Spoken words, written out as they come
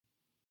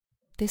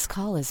This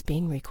call is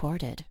being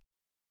recorded.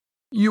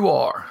 You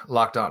are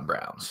Locked On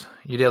Browns,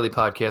 your daily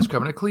podcast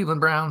covering the Cleveland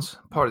Browns,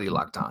 part of the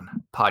Locked On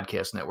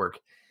Podcast Network.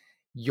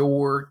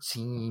 Your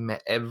team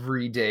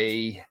every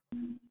day.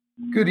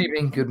 Good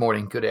evening, good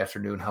morning, good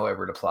afternoon,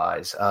 however it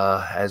applies.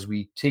 As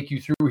we take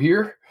you through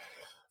here,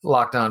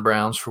 Locked On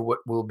Browns for what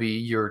will be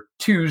your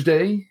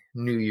Tuesday,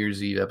 New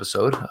Year's Eve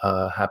episode.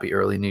 Happy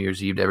early New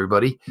Year's Eve to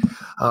everybody.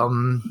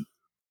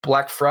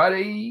 Black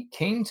Friday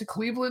came to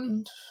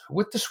Cleveland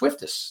with the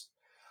swiftest.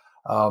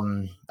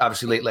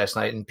 Obviously late last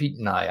night, and Pete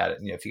and I,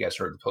 if you guys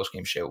heard the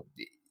post-game show,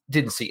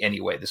 didn't see any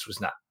way this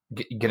was not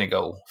going to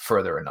go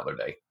further another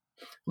day.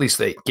 At least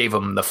they gave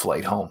him the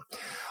flight home.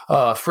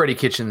 Freddie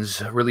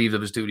Kitchens relieved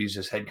of his duties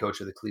as head coach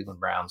of the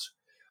Cleveland Browns.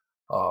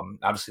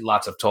 Obviously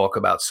lots of talk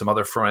about some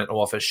other front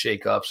office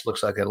shakeups.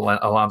 Looks like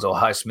Alonzo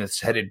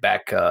Highsmith's headed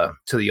back to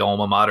the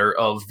alma mater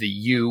of the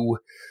U,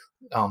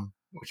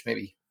 which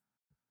maybe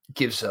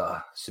gives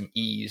some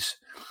ease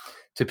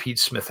to Pete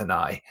Smith and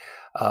I.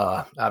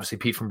 Obviously,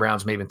 Pete from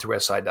Browns Maven through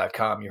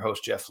SI.com, your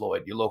host, Jeff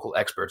Floyd, your local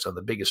experts on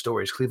the biggest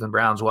stories, Cleveland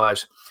Browns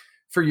wise,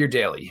 for your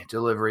daily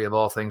delivery of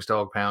all things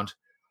Dog Pound.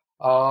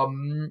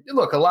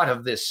 Look, a lot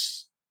of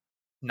this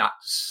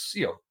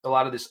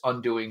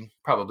undoing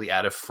probably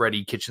out of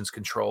Freddie Kitchens'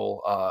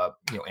 control,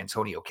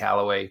 Antonio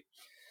Callaway,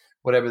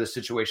 whatever the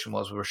situation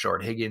was with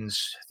Rashard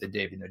Higgins, the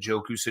David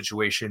Njoku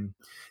situation,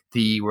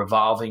 the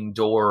revolving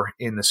door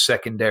in the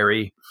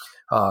secondary,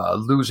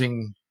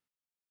 losing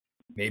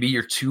maybe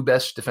your two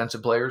best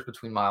defensive players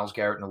between Myles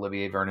Garrett and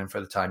Olivier Vernon for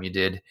the time you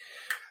did.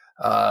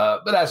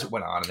 But as it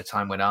went on and the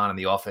time went on and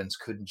the offense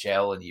couldn't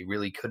gel and you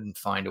really couldn't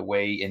find a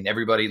way, and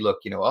everybody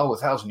looked,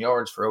 1,000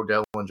 yards for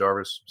Odell and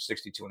Jarvis,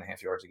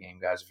 62.5 yards a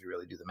game, guys, if you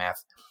really do the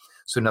math.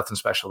 So nothing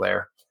special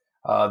there.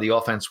 The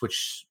offense,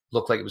 which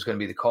looked like it was going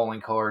to be the calling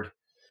card,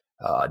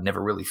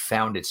 never really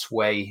found its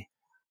way.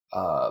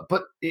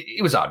 But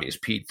it was obvious,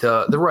 Pete.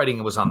 The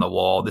writing was on the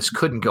wall. This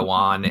couldn't go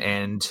on,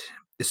 and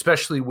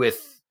especially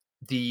with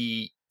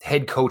the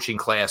head coaching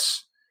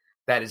class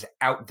that is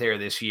out there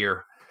this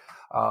year.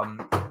 A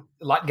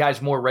lot of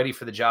guys more ready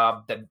for the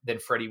job than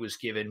Freddie was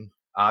given.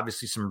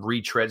 Obviously, some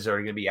retreads that are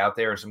going to be out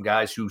there, and some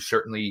guys who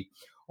certainly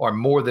are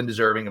more than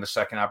deserving of a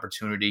second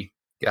opportunity.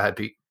 Go ahead,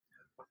 Pete.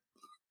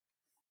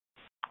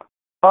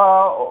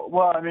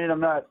 Well, I'm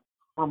not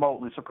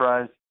remotely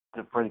surprised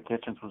that Freddie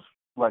Kitchens was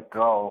let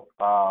go.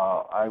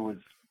 I was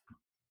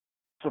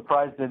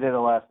surprised they did it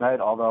last night,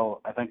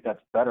 although I think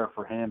that's better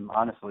for him,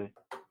 honestly,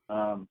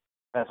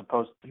 as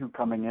opposed to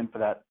coming in for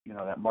that,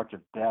 that march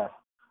of death.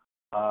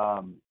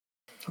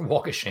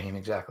 Walk of shame,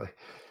 exactly.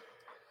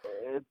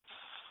 It's,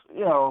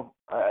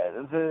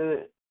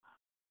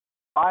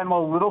 I'm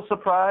a little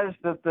surprised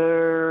that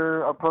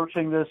they're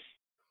approaching this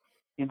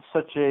in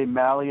such a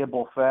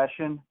malleable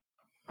fashion,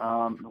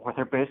 where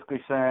they're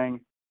basically saying,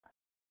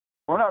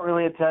 we're not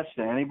really attached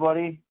to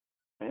anybody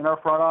in our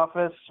front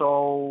office,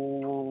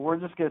 so we're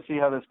just going to see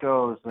how this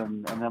goes,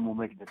 and then we'll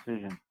make a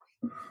decision.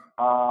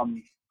 I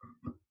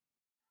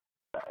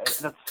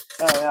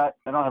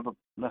don't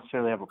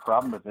necessarily have a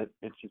problem with it.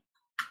 It's just,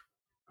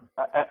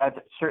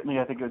 certainly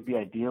I think it would be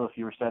ideal if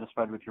you were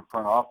satisfied with your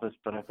front office,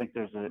 but I think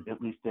there's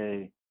at least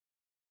an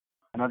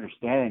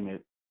understanding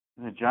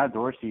that John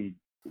Dorsey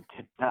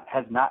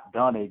has not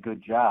done a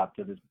good job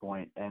to this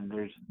point, and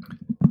there's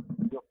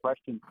no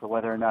question to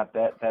whether or not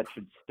that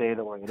should stay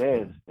the way it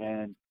is.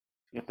 And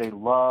if they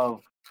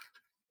love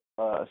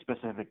a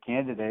specific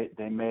candidate,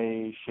 they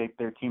may shape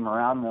their team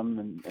around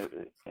them,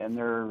 and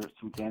there are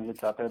some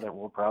candidates out there that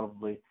will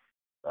probably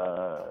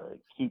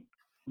keep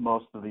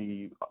most of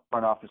the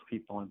front office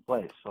people in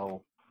place.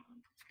 So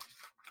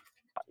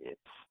it's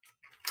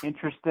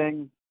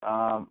interesting.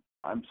 I'm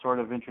sort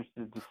of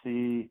interested to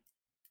see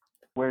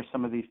where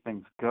some of these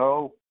things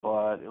go,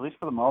 but at least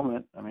for the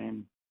moment,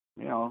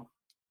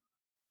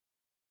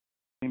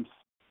 seems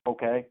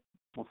okay.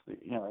 We'll see.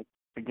 It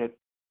could get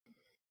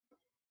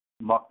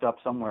mucked up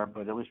somewhere,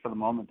 but at least for the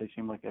moment, they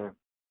seem like they're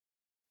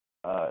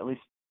at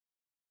least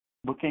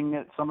looking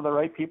at some of the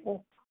right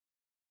people.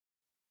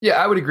 Yeah,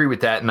 I would agree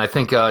with that. And I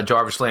think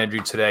Jarvis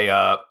Landry today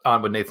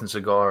on with Nathan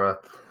Segura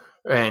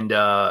and,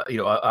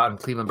 on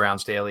Cleveland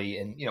Browns Daily.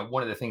 And,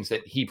 one of the things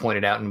that he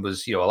pointed out and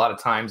was, a lot of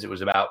times it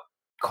was about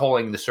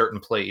calling the certain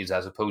plays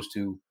as opposed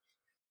to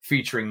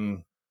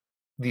featuring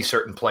these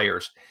certain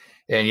players.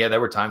 And, yeah,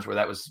 there were times where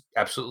that was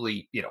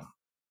absolutely,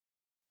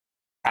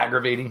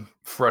 aggravating,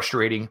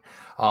 frustrating.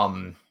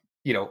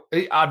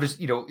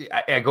 Obviously,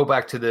 I go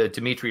back to the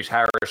Demetrius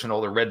Harris and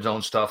all the red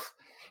zone stuff.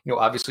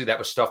 Obviously that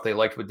was stuff they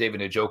liked with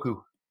David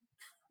Njoku.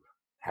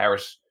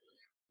 Harris,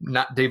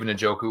 not David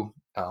Njoku.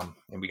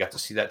 And we got to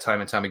see that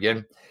time and time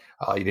again.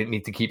 You didn't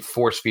need to keep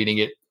force feeding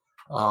it.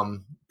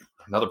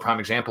 Another prime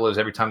example is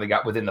every time they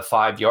got within the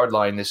 5-yard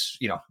line,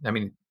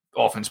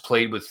 offense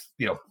played with,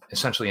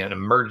 essentially an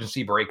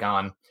emergency break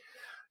on.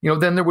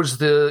 Then there was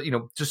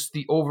the, just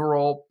the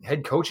overall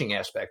head coaching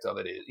aspect of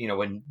it,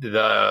 when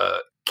the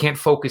can't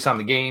focus on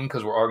the game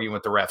because we're arguing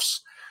with the refs.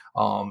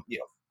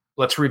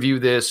 Let's review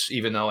this,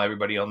 even though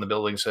everybody on the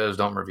building says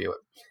don't review it.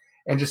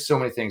 and just so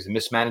many things, the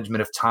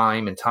mismanagement of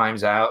time and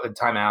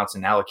timeouts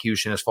and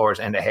allocution as far as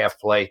end of half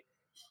play.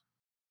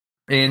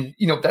 And,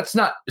 that's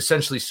not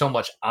essentially so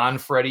much on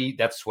Freddie.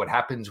 That's what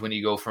happens when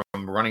you go from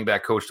running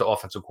back coach to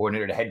offensive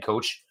coordinator to head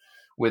coach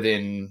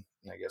within,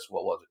 I guess,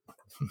 what was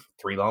it,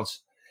 3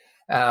 months?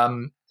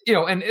 And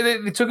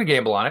they took a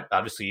gamble on it.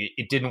 Obviously,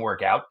 it didn't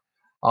work out.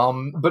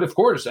 But of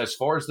course, as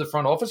far as the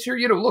front office here,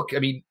 look, I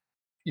mean,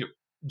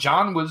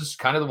 John was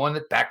kind of the one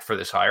that backed for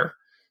this hire.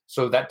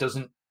 So that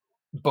doesn't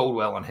bode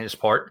well on his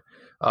part.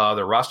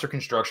 The roster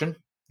construction,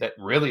 that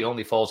really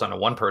only falls on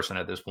one person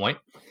at this point.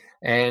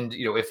 And,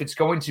 if it's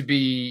going to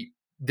be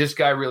this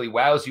guy really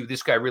wows you,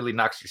 this guy really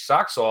knocks your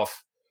socks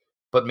off,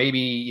 but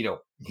maybe,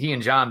 he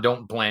and John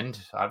don't blend.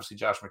 Obviously,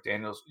 Josh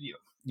McDaniels,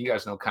 you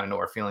guys kind of know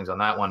our feelings on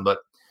that one, but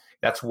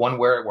that's one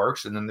where it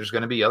works. And then there's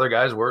going to be other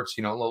guys where it's,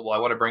 well, I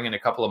want to bring in a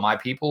couple of my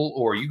people,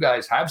 or you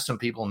guys have some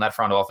people in that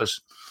front office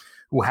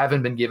who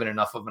haven't been given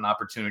enough of an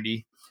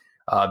opportunity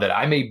that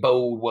I may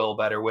bode well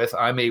better with.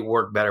 I may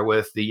work better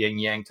with, the yin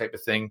yang type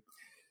of thing.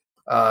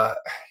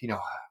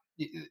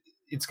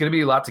 It's going to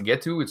be a lot to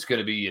get to. It's going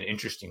to be an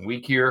interesting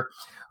week here.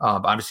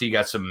 Obviously, you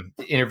got some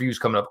interviews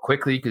coming up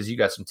quickly because you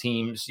got some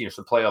teams,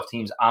 some playoff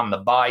teams on the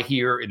bye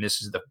here, and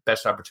this is the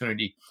best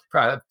opportunity,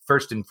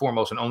 first and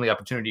foremost, and only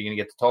opportunity you're going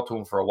to get to talk to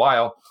them for a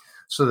while.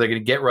 So they're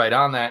going to get right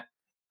on that.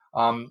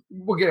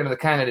 We'll get into the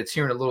candidates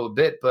here in a little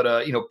bit,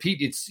 but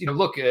Pete, it's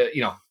look,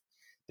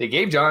 they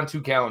gave John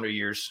 2 calendar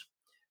years.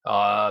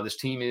 This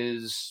team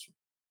is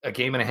a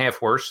game and a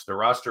half worse. The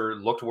roster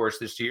looked worse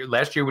this year.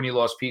 Last year when he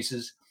lost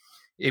pieces,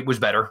 it was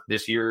better.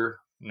 This year,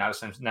 not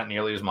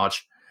nearly as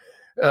much.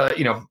 I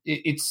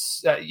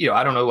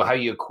don't know how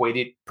you equate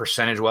it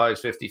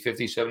percentage-wise,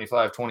 50-50,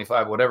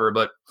 75-25, whatever.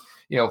 But,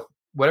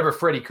 whatever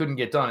Freddie couldn't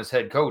get done as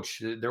head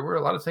coach, there were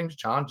a lot of things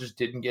John just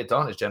didn't get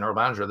done as general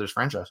manager of this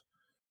franchise.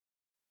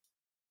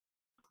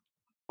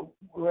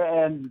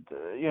 And,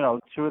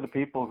 2 of the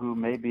people who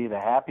may be the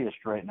happiest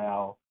right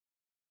now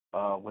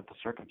with the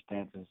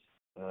circumstances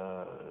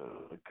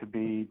could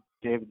be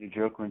David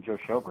Njoku and Joe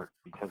Schobert,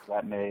 because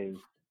that may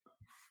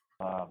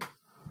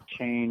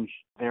change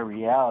their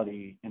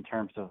reality in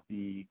terms of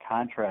the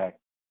contract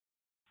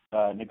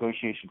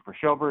negotiation for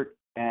Schobert,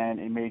 and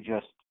it may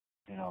just,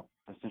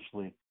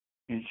 essentially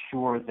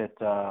ensure that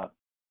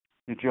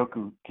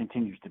Njoku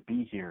continues to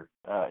be here.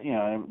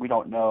 And we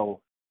don't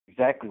know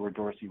exactly where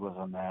Dorsey was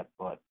on that,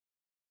 but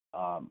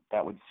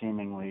that would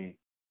seemingly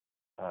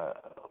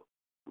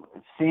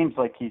it seems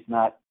like he's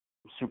not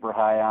super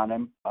high on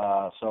him.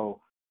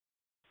 So,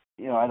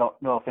 I don't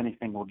know if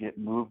anything will get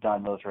moved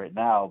on those right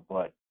now,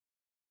 but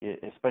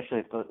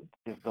especially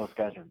if those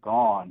guys are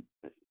gone,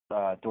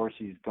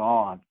 Dorsey's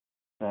gone,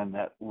 then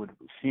that would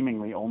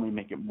seemingly only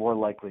make it more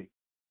likely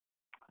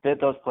that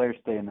those players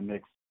stay in the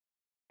mix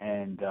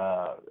and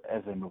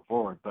as they move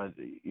forward. But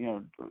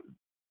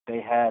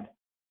they had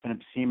an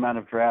obscene amount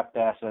of draft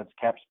assets,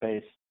 cap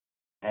space,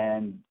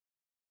 and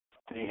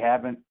they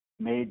haven't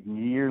made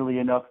nearly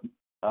enough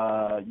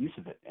use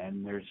of it,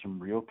 and there's some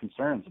real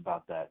concerns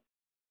about that.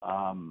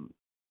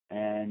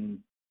 And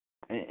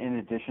in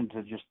addition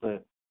to just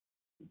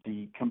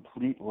the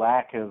complete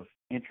lack of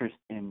interest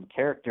in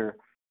character,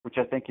 which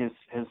I think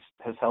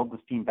has held this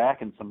team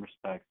back in some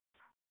respects.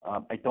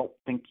 I don't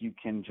think you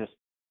can just.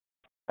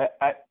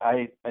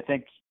 I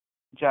think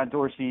John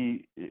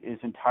Dorsey is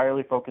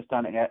entirely focused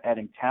on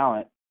adding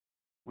talent,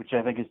 which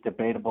I think is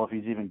debatable if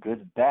he's even good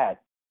at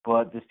that.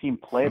 But this team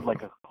played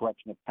like a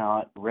collection of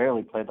talent,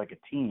 rarely played like a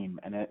team,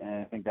 and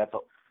I think that's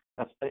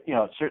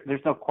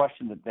there's no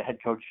question that the head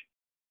coach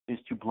is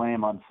to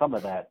blame on some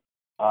of that.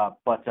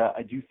 But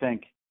I do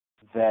think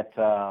that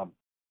a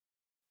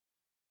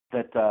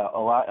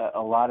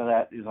lot of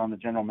that is on the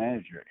general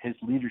manager. His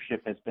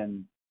leadership has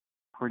been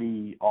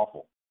pretty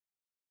awful.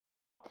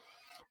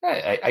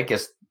 I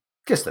guess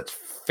that's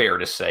fair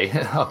to say.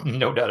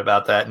 No doubt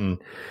about that.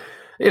 And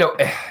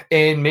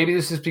and maybe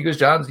this is because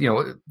John's,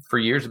 for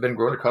years have been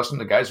growing accustomed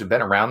to guys who've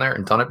been around there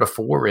and done it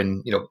before.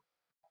 And,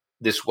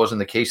 this wasn't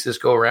the case this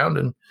go around,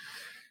 and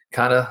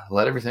kind of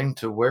led everything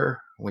to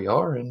where we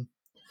are. And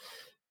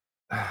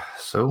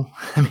so,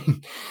 I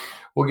mean,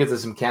 we'll get to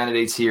some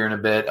candidates here in a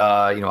bit.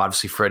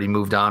 Obviously Freddie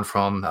moved on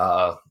from,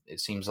 it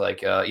seems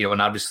like,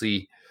 and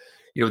obviously,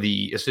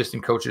 the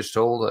assistant coach is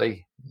told,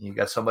 hey, you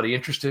got somebody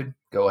interested,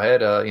 go ahead,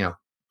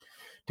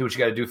 do what you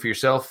got to do for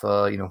yourself.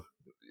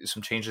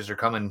 Some changes are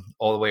coming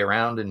all the way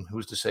around, and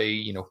who's to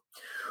say,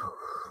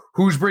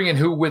 who's bringing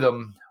who with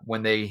them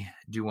when they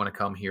do want to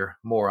come here.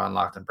 More on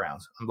Locked On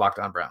Browns.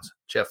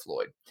 Jeff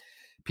Floyd,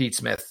 Pete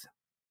Smith.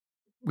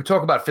 We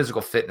talk about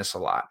physical fitness a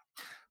lot,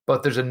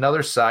 but there's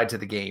another side to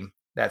the game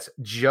that's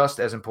just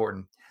as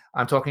important.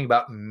 I'm talking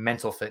about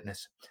mental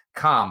fitness.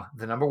 Calm,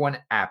 the #1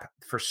 app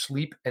for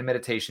sleep and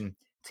meditation,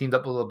 teamed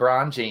up with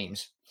LeBron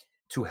James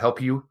to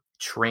help you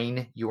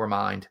train your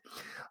mind.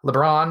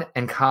 LeBron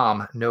and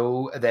Calm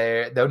know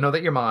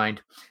that your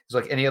mind is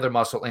like any other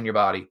muscle in your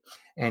body,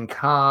 and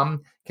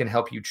Calm can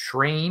help you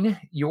train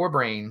your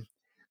brain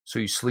so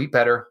you sleep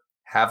better,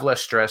 have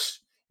less stress,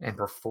 and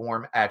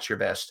perform at your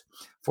best.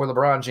 For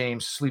LeBron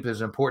James, sleep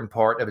is an important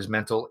part of his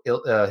mental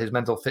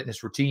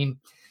fitness routine.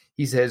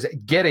 He says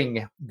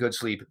getting good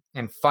sleep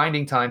and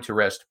finding time to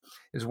rest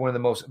is one of the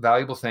most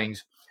valuable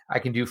things I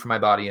can do for my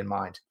body and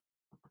mind.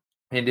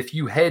 And if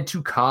you head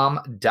to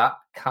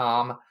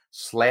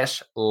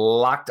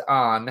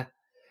calm.com/lockedon,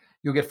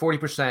 you'll get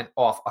 40%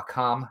 off a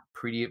Calm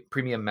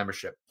premium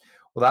membership.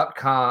 With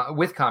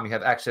Calm, you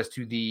have access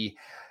to the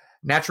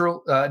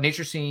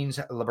nature scenes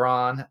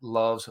LeBron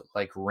loves,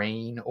 like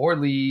rain or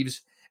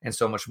leaves, and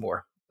so much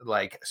more,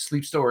 like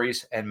sleep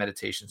stories and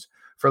meditations.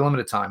 For a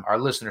limited time, our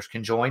listeners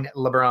can join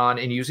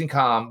LeBron in using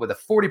Calm with a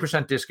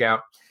 40%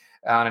 discount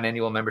on an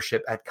annual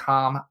membership at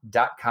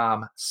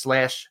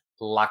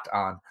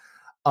calm.com/lockedon.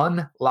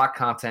 Unlock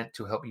content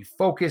to help you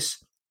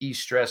focus, ease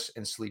stress,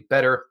 and sleep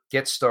better.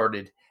 Get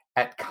started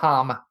at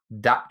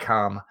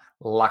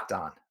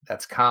calm.com/lockedon.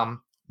 That's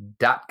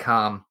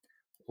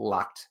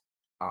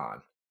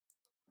calm.com/lockedon.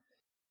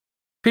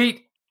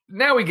 Pete,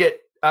 now we get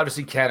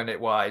obviously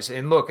candidate-wise,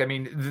 and look, I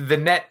mean, the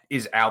net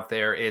is out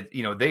there.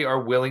 They are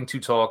willing to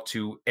talk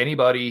to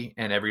anybody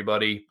and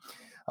everybody.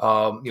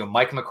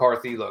 Mike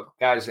McCarthy, look,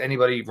 guys,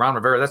 anybody, Ron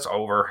Rivera, that's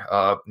over.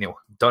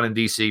 Done in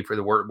DC. For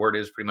the word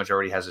is pretty much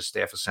already has his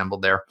staff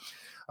assembled there.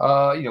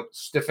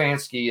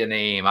 Stefanski, a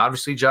name.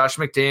 Obviously, Josh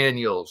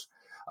McDaniels,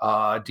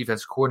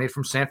 defensive coordinator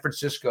from San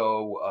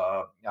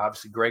Francisco.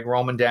 Obviously, Greg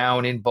Roman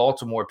down in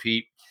Baltimore.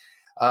 Pete,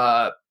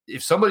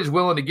 if somebody's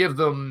willing to give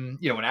them,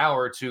 an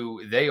hour or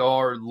two, they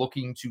are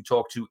looking to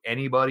talk to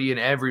anybody and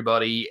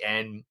everybody,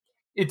 and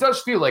it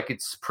does feel like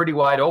it's pretty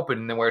wide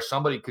open, and where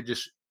somebody could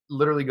just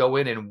literally go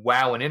in and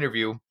wow an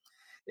interview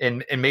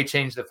and may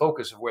change the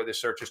focus of where the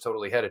search is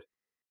totally headed.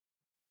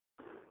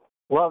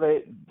 Well,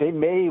 they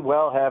may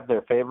well have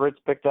their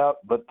favorites picked out,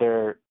 but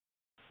they're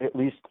at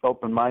least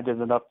open-minded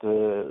enough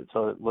to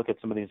look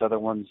at some of these other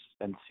ones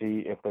and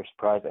see if they're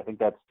surprised. I think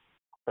that's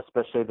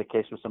especially the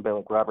case with somebody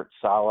like Robert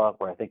Saleh,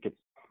 where I think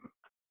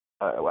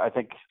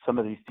some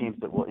of these teams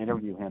that will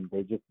interview him,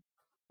 they just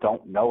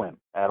don't know him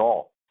at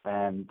all,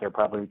 and they're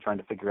probably trying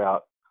to figure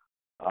out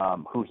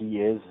who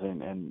he is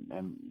and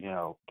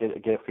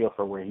get a feel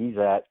for where he's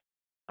at.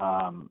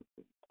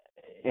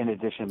 In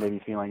addition, maybe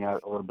feeling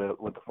out a little bit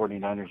what the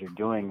 49ers are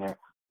doing there.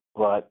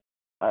 But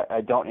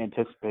I don't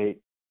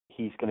anticipate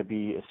he's going to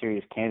be a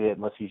serious candidate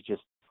unless he's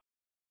just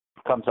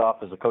comes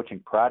off as a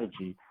coaching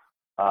prodigy.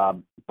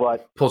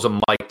 But pulls a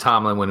Mike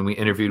Tomlin when we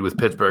interviewed with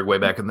Pittsburgh way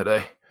back in the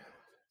day.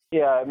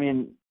 Yeah, I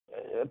mean,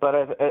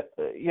 but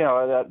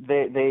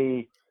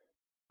they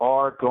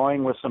are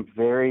going with some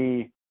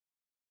very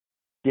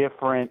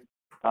different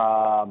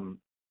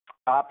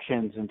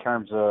options in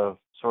terms of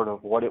sort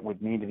of what it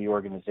would mean to the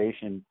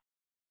organization.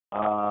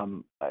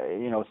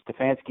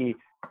 Stefanski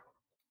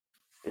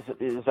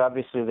is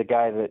obviously the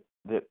guy that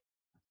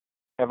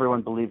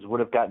everyone believes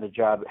would have gotten the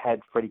job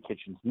had Freddie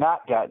Kitchens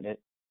not gotten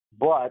it,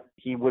 but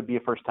he would be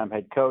a first-time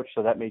head coach,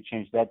 so that may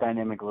change that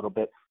dynamic a little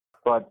bit.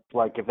 But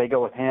like if they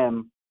go with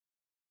him,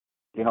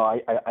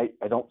 I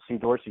don't see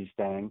Dorsey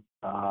staying.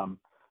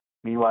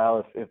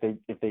 Meanwhile,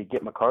 if they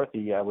get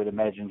McCarthy, I would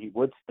imagine he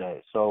would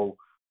stay. So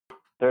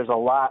there's a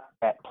lot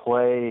at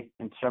play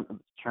in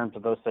terms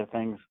of those type of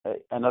things.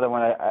 Another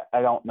one,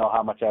 I don't know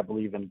how much I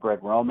believe in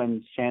Greg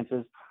Roman's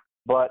chances,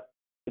 but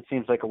it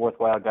seems like a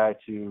worthwhile guy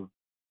to,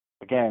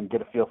 again,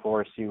 get a feel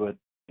for, see what,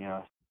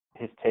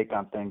 his take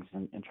on things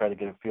and try to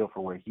get a feel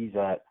for where he's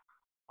at.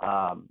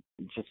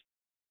 Just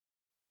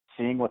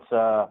seeing what's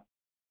out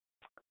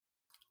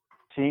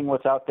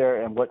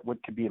there and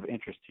what could be of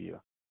interest to you.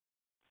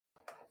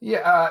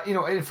 Yeah,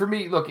 and for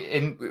me, look,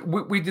 and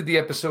we did the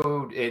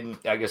episode, and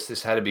I guess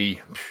this had to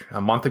be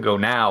a month ago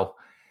now,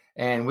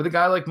 and with a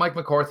guy like Mike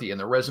McCarthy and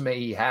the resume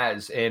he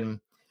has, and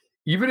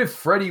even if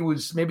Freddie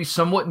was maybe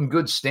somewhat in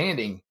good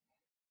standing,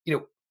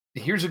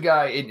 here's a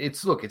guy,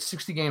 it's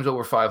 60 games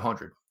over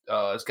 500.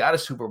 It's got a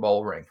Super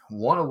Bowl ring,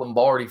 won a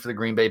Lombardi for the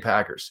Green Bay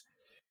Packers.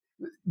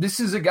 This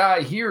is a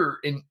guy here,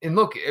 and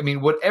look, I mean,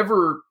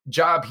 whatever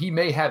job he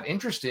may have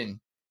interest in,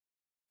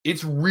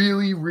 it's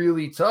really,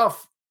 really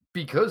tough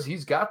because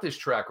he's got this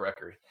track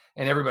record.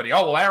 And everybody,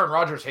 Aaron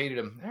Rodgers hated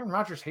him. Aaron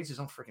Rodgers hates his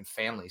own freaking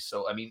family.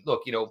 So, I mean,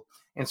 look,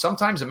 and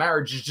sometimes a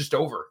marriage is just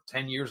over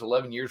 10 years,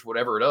 11 years,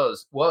 whatever it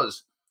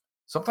was.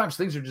 Sometimes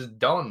things are just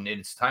done and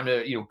it's time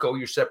to, go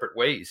your separate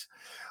ways.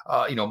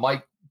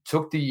 Mike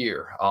took the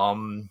year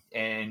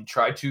and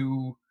tried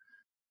to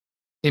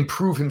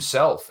improve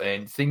himself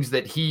and things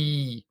that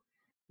he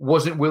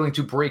wasn't willing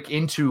to break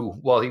into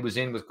while he was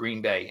in with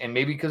Green Bay. And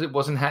maybe because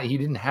he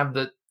didn't have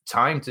the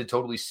time to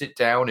totally sit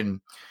down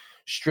and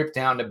strip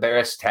down to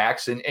brass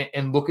tacks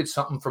and look at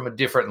something from a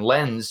different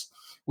lens,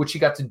 which he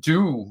got to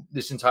do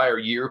this entire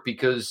year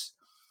because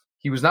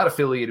he was not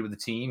affiliated with the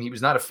team. He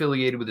was not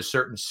affiliated with a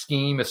certain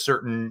scheme, a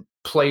certain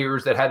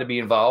players that had to be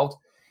involved.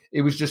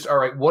 It was just, all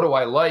right, what do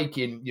I like?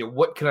 And,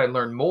 what can I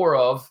learn more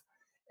of?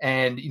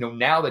 And,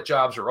 now that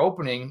jobs are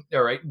opening,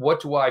 all right,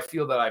 what do I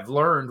feel that I've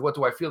learned? What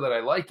do I feel that I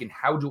like? And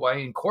how do I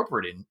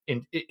incorporate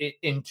it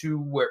into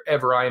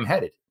wherever I am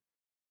headed?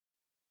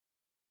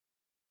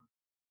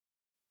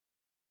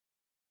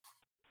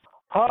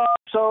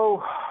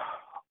 So,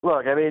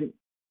 look, I mean,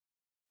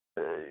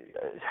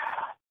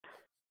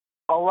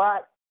 a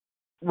lot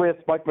with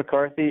Mike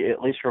McCarthy,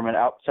 at least from an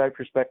outside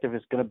perspective,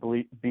 is going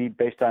to be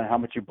based on how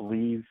much you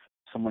believe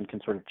someone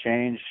can sort of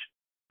change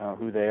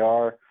who they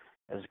are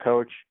as a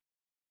coach.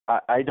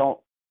 I don't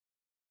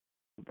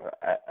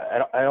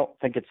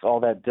think it's all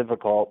that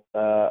difficult.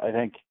 I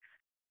think,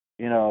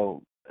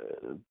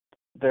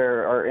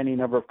 there are any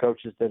number of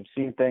coaches that have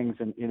seen things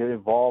and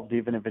evolved,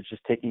 even if it's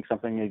just taking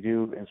something they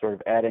do and sort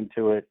of adding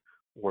to it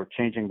or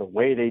changing the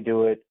way they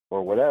do it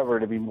or whatever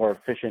to be more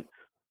efficient.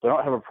 So I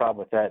don't have a problem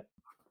with that.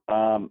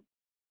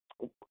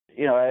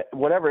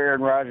 Whatever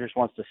Aaron Rodgers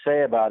wants to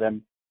say about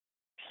him,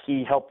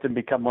 he helped him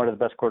become one of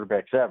the best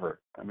quarterbacks ever.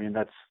 I mean,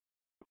 that's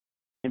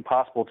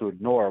impossible to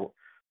ignore.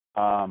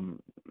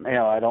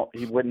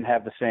 He wouldn't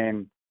have the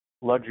same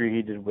luxury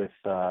he did with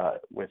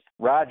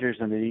Rodgers,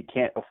 and that he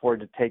can't afford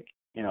to take,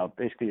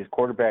 basically his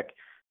quarterback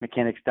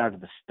mechanics down to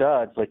the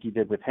studs like he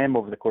did with him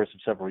over the course of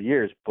several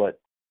years. But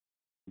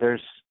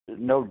there's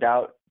no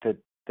doubt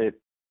that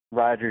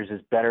Rodgers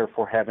is better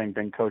for having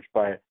been coached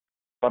by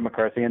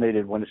McCarthy, and they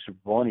did win a Super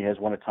Bowl, and he has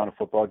won a ton of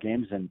football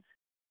games and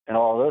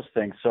all of those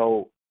things.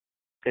 So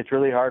it's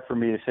really hard for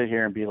me to sit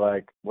here and be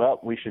like, well,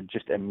 we should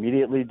just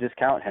immediately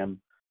discount him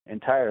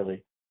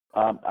entirely.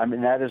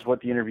 That is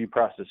what the interview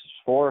process is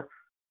for.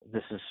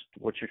 This is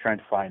what you're trying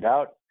to find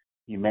out.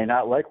 You may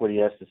not like what he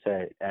has to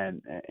say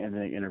in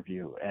the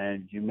interview,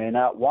 and you may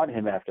not want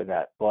him after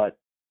that. But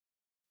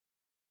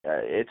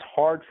it's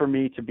hard for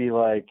me to be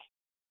like,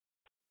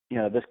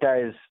 this guy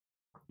is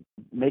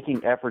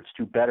making efforts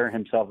to better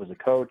himself as a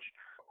coach,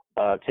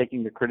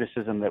 taking the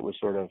criticism that was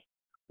sort of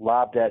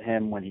lobbed at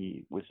him when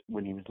he was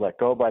let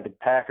go by the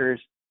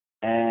Packers,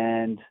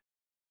 and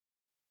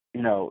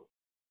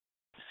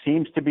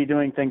seems to be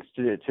doing things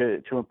to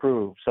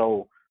improve.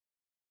 So,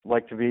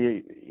 like, to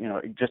be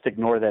just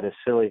ignore that as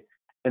silly.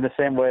 In the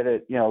same way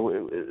that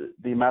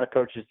the amount of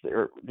coaches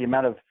or the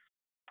amount of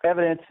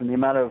evidence and the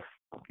amount of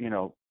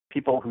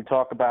people who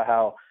talk about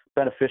how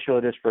beneficial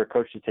it is for a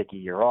coach to take a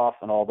year off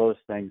and all those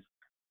things,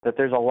 that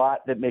there's a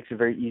lot that makes it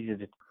very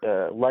easy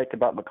to like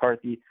about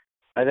McCarthy.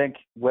 I think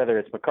whether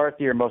it's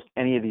McCarthy or most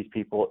any of these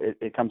people,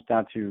 it comes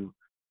down to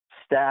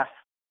staff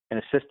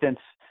and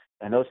assistants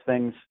and those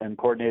things and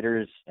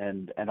coordinators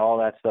and all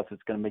that stuff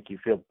that's going to make you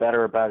feel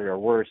better about it or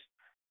worse.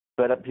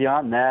 But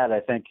beyond that, I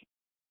think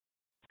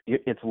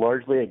it's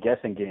largely a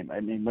guessing game. I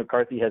mean,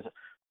 McCarthy has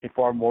a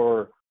far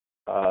more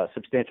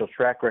substantial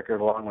track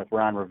record along with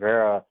Ron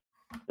Rivera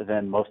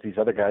than most of these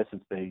other guys,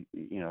 since they,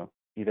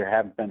 either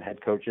haven't been head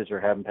coaches or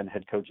haven't been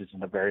head coaches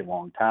in a very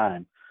long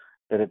time,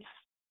 that it's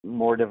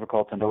more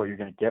difficult to know what you're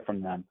going to get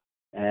from them.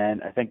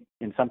 And I think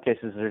in some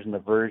cases there's an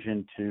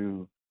aversion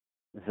to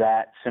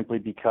that simply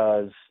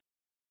because,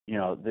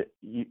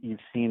 you've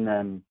seen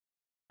them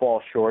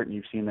fall short and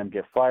you've seen them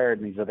get fired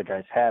and these other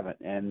guys haven't.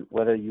 And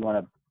whether you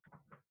want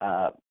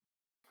to,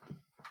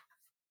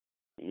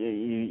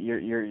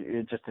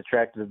 you're just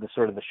attracted to the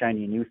sort of the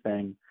shiny new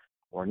thing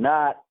or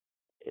not,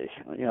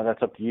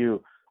 that's up to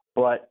you.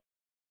 But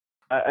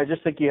I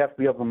just think you have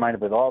to be open-minded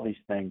with all these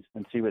things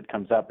and see what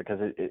comes up, because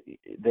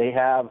they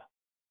have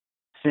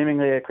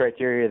seemingly a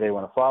criteria they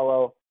want to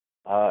follow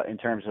in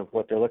terms of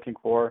what they're looking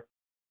for.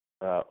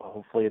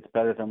 Hopefully it's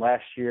better than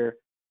last year,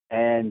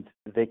 and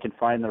they can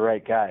find the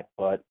right guy.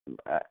 But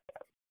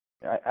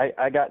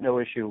I got no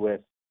issue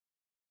with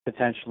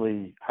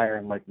potentially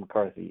hiring Mike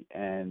McCarthy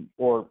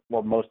or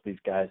most of these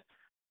guys.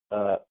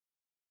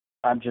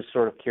 I'm just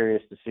sort of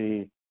curious to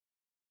see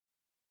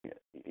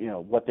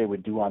what they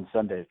would do on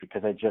Sundays,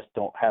 because I just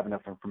don't have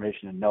enough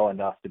information and know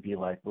enough to be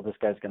like, well, this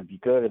guy's going to be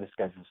good or this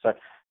guy's going to suck.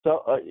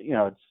 So,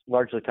 it's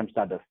largely comes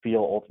down to feel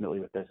ultimately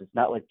with this. It's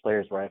not like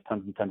players where I have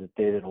tons and tons of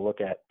data to look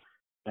at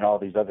and all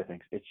these other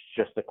things. It's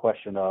just a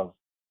question of,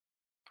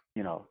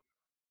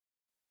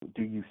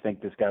 do you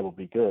think this guy will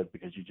be good?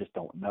 Because you just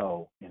don't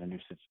know in a new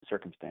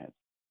circumstance.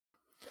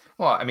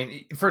 Well, I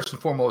mean, first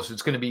and foremost,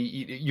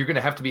 you're going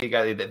to have to be a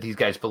guy that these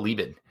guys believe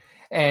in.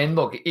 And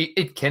look,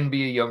 it can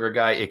be a younger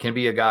guy. It can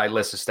be a guy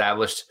less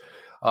established.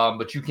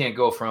 But you can't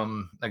go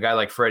from a guy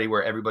like Freddie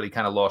where everybody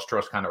kind of lost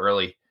trust kind of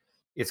early.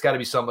 It's got to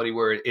be somebody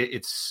where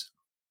it's,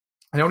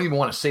 I don't even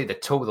want to say the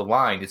toe of the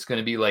line. It's going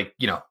to be like,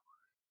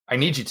 I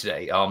need you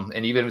today.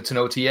 And even if it's an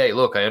OTA,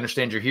 look, I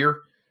understand you're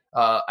here.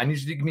 I need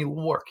you to give me a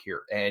little work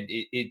here. And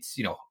it's,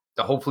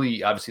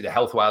 hopefully, obviously the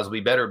health-wise will be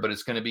better, but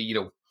it's going to be,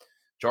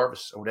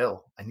 Jarvis,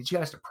 Odell, I need you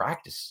guys to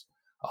practice.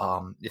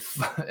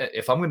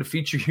 If I'm going to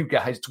feature you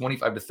guys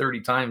 25 to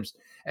 30 times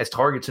as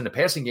targets in the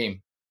passing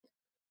game,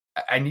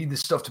 I need this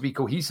stuff to be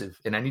cohesive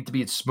and I need to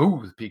be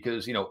smooth,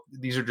 because,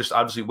 these are just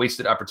obviously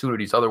wasted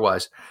opportunities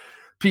otherwise.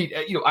 Pete,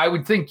 I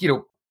would think,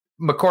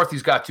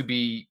 McCarthy's got to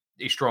be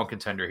a strong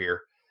contender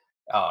here.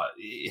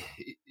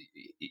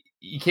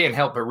 You can't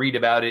help but read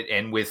about it.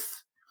 And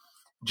with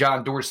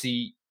John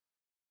Dorsey,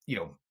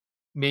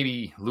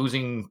 maybe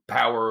losing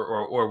power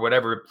or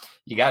whatever,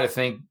 you got to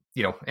think,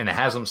 and the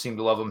Haslam seem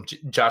to love him.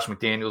 Josh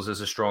McDaniels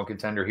is a strong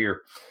contender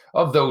here.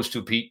 Of those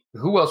two, Pete,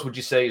 who else would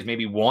you say is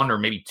maybe one or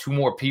maybe two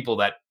more people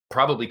that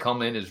probably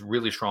come in as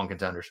really strong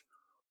contenders?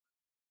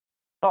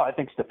 Oh, I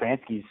think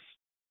Stefanski's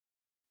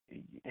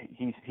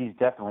he's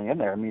definitely in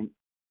there. I mean,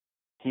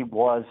 he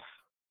was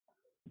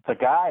the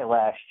guy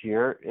last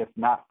year, if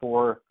not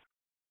for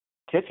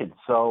Kitchen.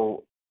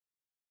 So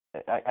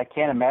I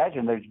can't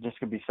imagine they're just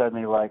going to be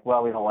suddenly like,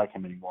 well, we don't like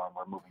him anymore and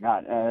we're moving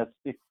on. And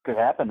it could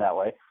happen that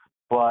way.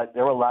 But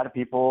there were a lot of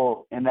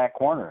people in that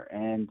corner,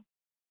 and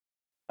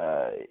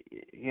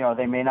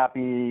they may not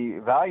be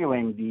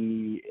valuing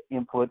the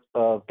input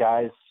of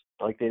guys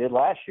like they did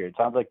last year. It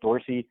sounds like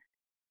Dorsey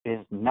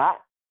is not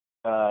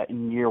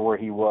near where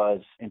he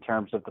was in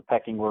terms of the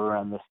pecking order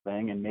on this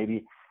thing, and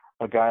maybe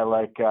a guy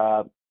like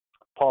Paul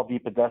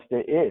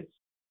DePodesta is.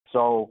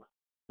 So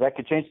that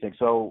could change things.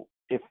 So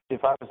if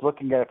I was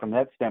looking at it from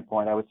that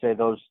standpoint, I would say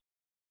those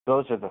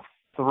are the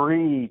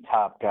three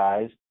top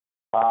guys.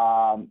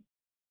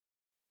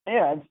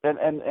 And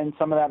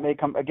some of that may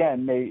come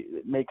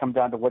come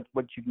down to what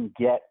you can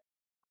get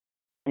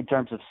in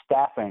terms of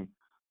staffing.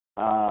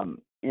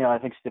 I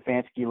think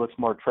Stefanski looks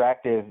more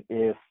attractive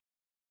if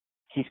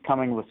he's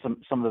coming with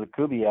some of the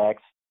Kubiaks.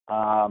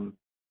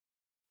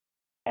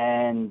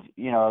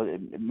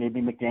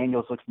 Maybe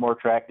McDaniels looks more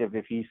attractive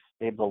if he's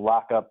able to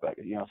lock up,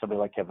 somebody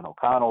like Kevin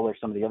O'Connell or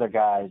some of the other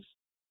guys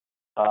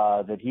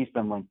that he's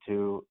been linked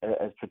to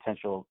as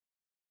potential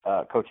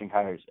coaching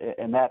hires.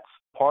 And that's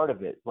part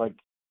of it. Like,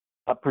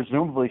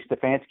 presumably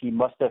Stefanski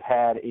must have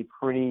had a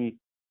pretty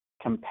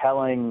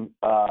compelling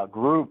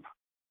group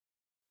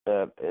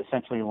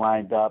essentially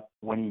lined up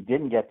when he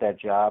didn't get that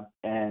job,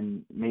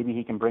 and maybe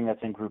he can bring that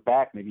same group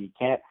back. Maybe he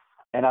can't.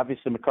 And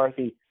obviously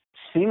McCarthy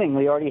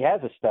seemingly already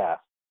has a staff,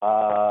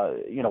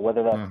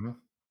 whether that's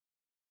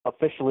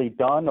officially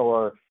done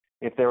or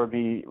if there would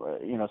be,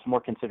 some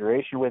more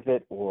consideration with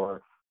it,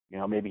 or,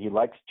 maybe he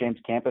likes James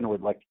Campen and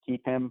would like to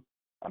keep him.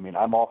 I mean,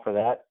 I'm all for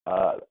that.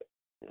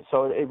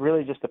 So it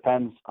really just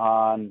depends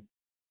on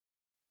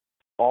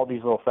all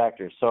these little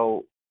factors.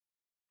 So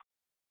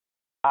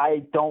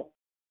I don't,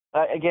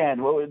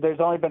 there's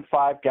only been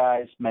 5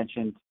 guys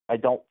mentioned. I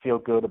don't feel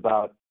good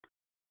about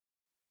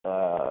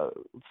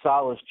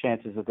Salah's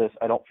chances of this.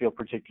 I don't feel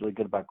particularly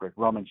good about Greg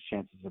Roman's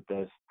chances of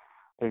this.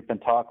 There's been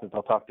talk that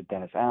they'll talk to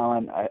Dennis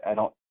Allen. I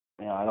don't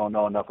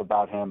know enough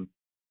about him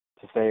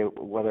to say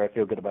whether I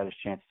feel good about his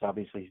chances.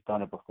 Obviously, he's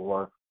done it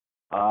before,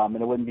 and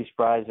it wouldn't be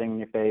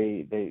surprising if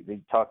they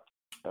talked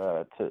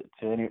to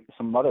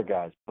some other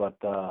guys. But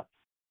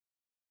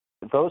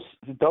those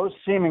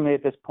seemingly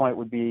at this point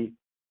would be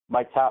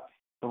my top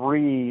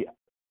 3.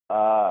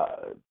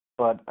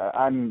 But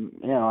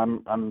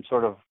I'm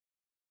sort of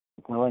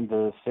willing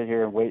to sit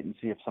here and wait and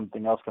see if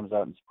something else comes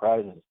out and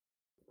surprises.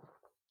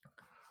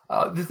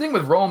 The thing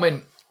with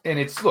Roman, and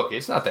it's not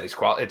that he's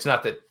it's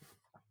not that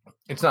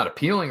it's not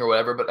appealing or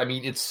whatever, but I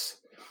mean, it's,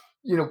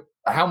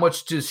 how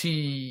much does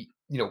he,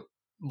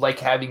 like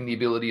having the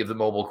ability of the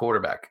mobile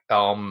quarterback?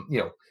 Are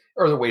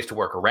there ways to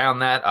work around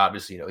that?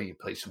 Obviously, he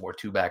plays some more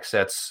 2-back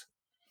sets,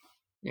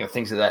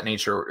 things of that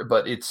nature.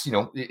 But it's,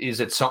 is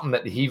it something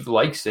that he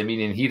likes? I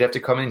mean, and he'd have to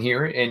come in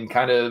here and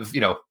kind of,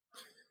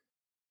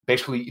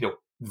 basically,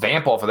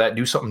 vamp off of that,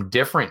 do something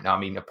different. I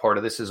mean, a part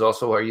of this is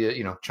also, are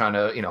you, trying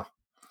to,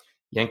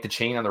 yank the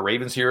chain on the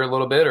Ravens here a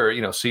little bit,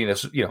 or, seeing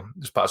this,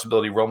 this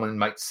possibility Roman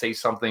might say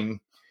something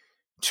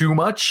too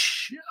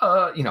much,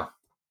 I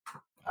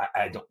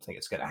don't think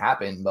it's going to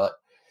happen, but,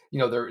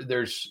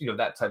 there's,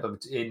 that type of,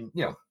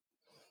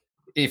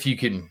 if you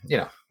can,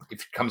 if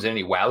it comes in and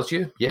he wows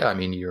you, yeah, I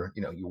mean, you're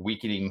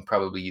weakening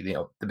probably,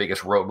 the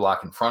biggest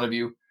roadblock in front of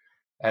you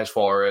as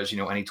far as,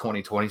 any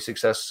 2020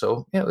 success.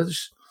 So,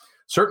 there's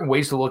certain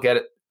ways to look at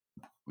it.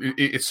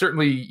 It's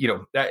certainly,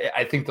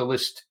 I think the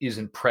list is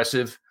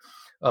impressive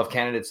of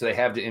candidates they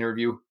have to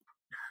interview.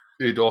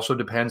 It also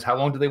depends how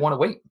long do they want to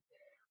wait.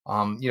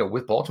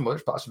 With Baltimore,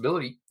 there's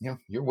possibility,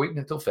 you're waiting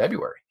until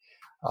February.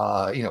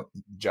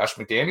 Josh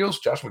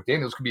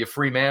McDaniels could be a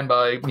free man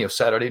by,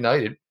 Saturday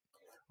night at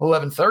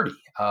 11:30.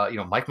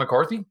 Mike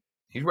McCarthy,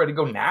 he's ready to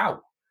go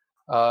now.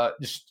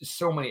 Just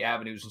so many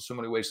avenues and so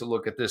many ways to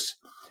look at this.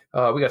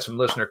 We got some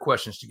listener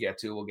questions to get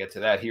to. We'll get to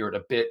that here in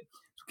a bit.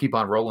 So keep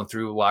on rolling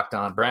through. Locked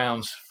On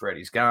Browns.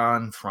 Freddie's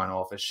gone. Front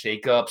office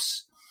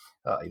shakeups.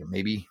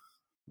 Maybe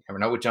you never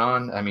know with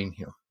John. I mean,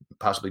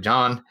 possibly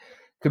John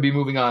could be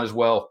moving on as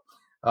well.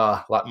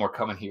 A lot more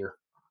coming here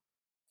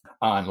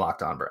on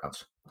Locked On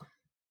Browns.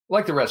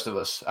 Like the rest of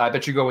us, I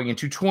bet you're going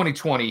into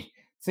 2020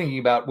 thinking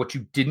about what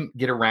you didn't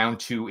get around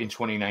to in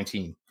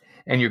 2019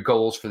 and your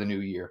goals for the new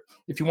year.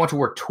 If you want to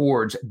work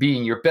towards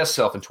being your best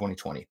self in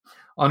 2020,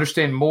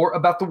 understand more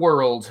about the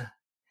world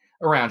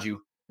around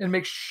you, and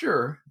make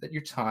sure that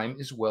your time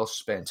is well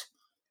spent,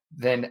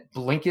 then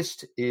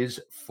Blinkist is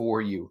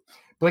for you.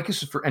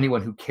 Blinkist is for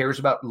anyone who cares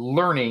about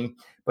learning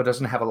but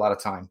doesn't have a lot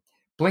of time.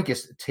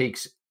 Blinkist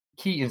takes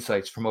key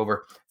insights from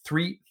over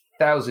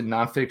 3,000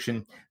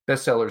 nonfiction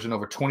bestsellers in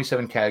over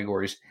 27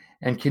 categories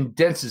and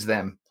condenses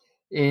them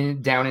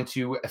down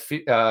into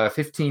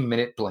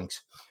 15-minute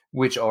blinks,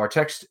 which are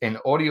text and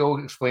audio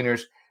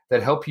explainers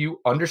that help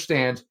you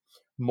understand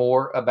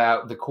more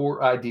about the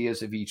core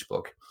ideas of each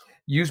book.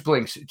 Use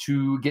blinks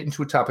to get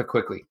into a topic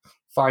quickly,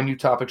 find new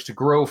topics to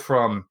grow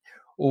from,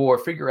 or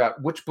figure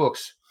out which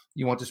books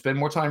you want to spend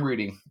more time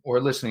reading or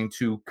listening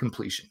to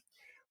completion.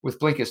 With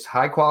Blinkist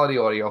high-quality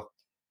audio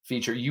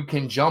feature, you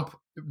can jump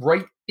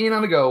right in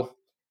on the go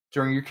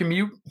during your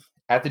commute,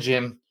 at the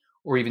gym,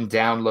 or even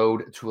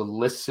download to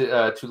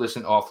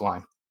listen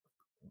offline.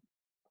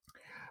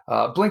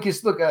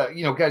 Blinkist, look,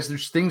 guys,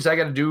 there's things I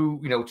got to do,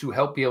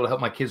 to be able to help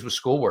my kids with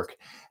schoolwork.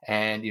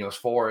 And, as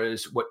far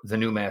as what the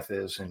new math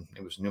is, and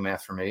it was new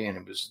math for me and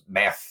it was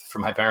math for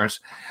my parents.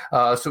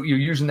 So you're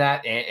using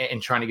that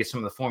and trying to get some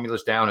of the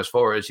formulas down as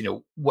far as,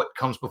 what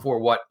comes before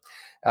what.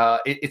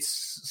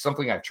 It's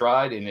something I've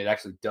tried and it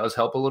actually does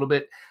help a little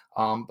bit.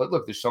 But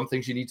look, there's some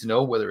things you need to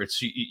know, whether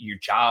it's your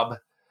job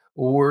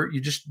or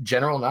you just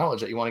general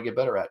knowledge that you want to get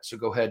better at. So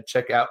go ahead,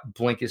 check out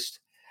Blinkist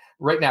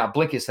right now.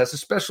 Blinkist has a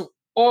special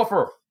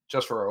offer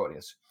just for our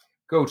audience.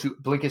 Go to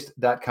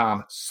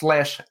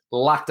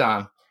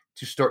Blinkist.com/lockedon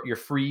to start your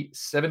free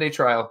 7-day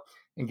trial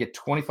and get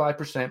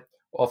 25%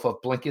 off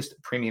of Blinkist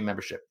premium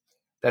membership.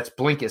 That's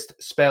Blinkist,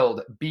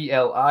 spelled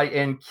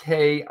Blinkist,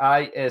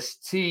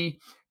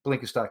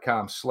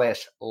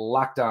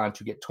 Blinkist.com/lockedon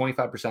to get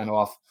 25%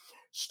 off.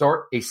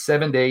 Start a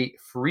 7-day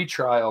free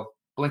trial,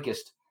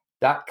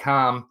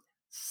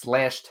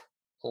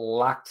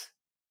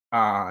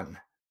 Blinkist.com/lockedon.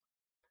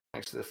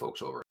 Thanks to the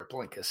folks over at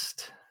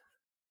Blinkist.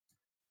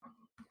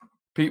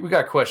 Pete, we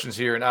got questions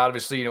here, and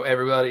obviously,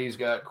 everybody's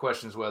got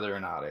questions whether or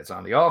not it's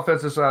on the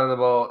offensive side of the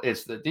ball,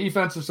 it's the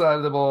defensive side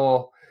of the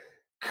ball,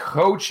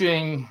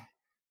 coaching.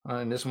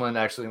 And this one,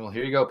 actually, well,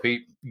 here you go,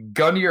 Pete.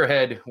 Gun to your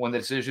head when the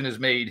decision is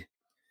made.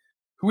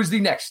 Who is the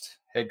next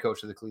head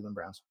coach of the Cleveland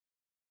Browns?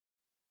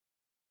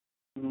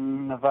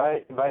 If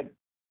I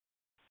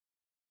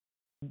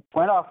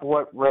went off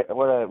what's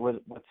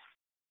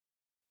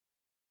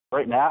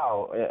right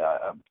now,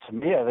 to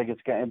me, I think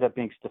it's going to end up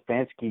being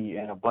Stefanski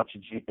and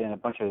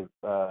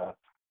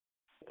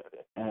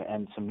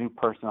and some new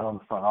personnel in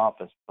the front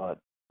office. But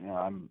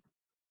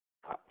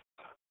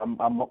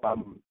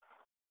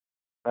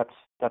that's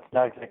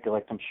not exactly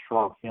like some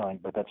strong feeling,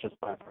 but that's just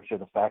by virtue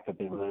of the fact that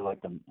they really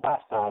liked them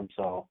last time,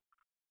 so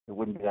it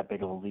wouldn't be that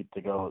big of a leap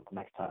to go the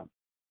next time.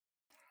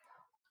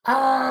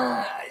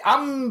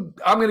 I'm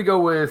gonna go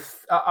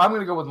with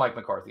Mike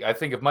McCarthy. I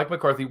think if Mike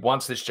McCarthy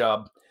wants this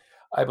job,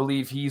 I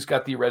believe he's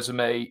got the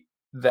resume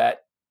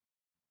that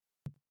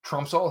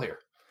trumps all here.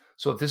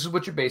 So if this is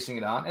what you're basing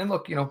it on, and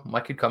look,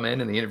 Mike could come in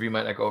and the interview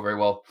might not go very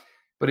well,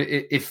 but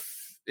I've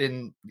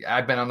been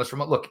on this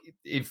from look,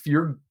 if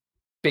you're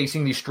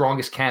basing the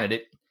strongest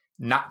candidate,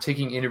 not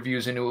taking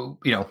interviews into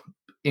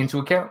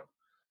account,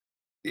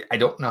 I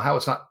don't know how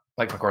it's not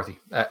Mike McCarthy.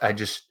 I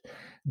just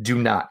do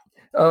not.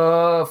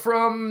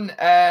 From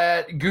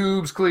at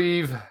Goobs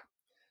Cleve,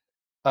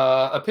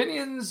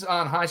 opinions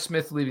on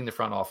Highsmith leaving the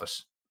front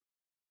office.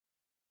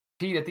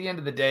 Pete, at the end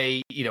of the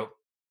day,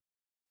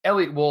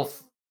 Elliott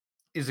Wolf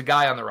is a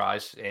guy on the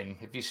rise, and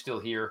if he's still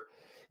here,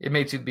 it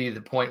may be the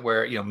point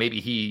where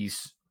maybe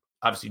he's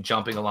obviously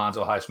jumping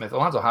Alonzo Highsmith.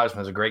 Alonzo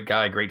Highsmith is a great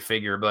guy, great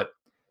figure, but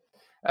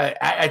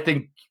I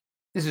think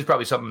this is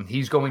probably something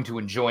he's going to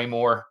enjoy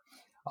more.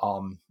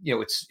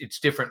 It's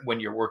different when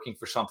you're working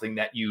for something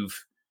that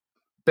you've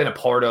been a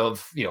part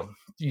of,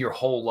 your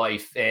whole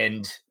life.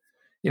 And,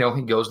 he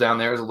goes down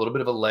there as a little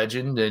bit of a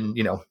legend and,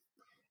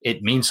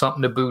 it means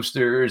something to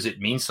boosters. It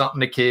means something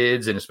to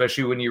kids. And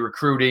especially when you're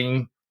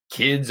recruiting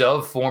kids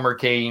of former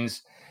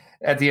Canes,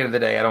 at the end of the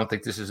day, I don't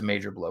think this is a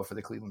major blow for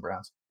the Cleveland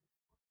Browns.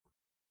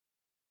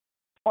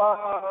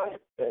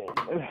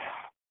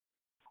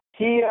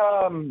 He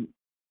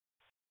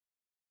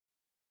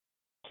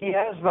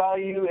has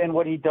value in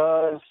what he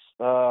does,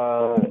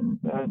 like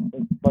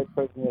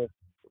president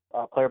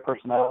of player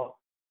personnel.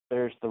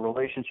 There's the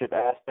relationship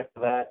aspect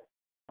of that.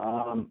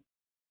 I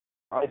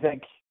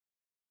think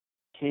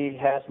he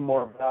has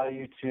more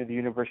value to the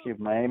University of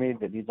Miami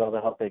that needs all the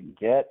help they can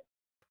get.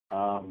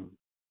 And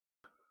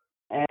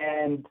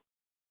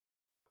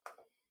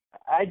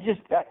I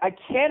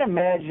can't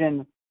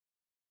imagine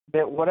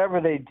that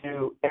whatever they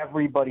do,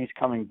 everybody's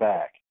coming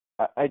back.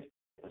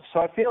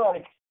 So I feel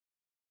like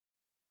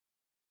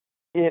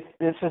if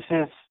this is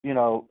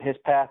his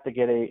path to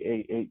get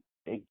a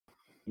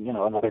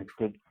another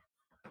good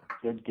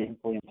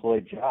gainfully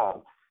employed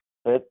job,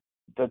 that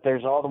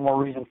there's all the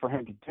more reason for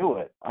him to do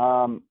it.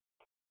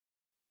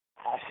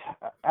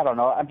 I don't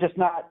know. I'm just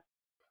not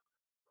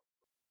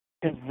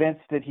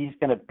convinced that he's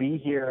going to be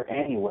here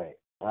anyway.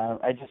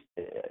 I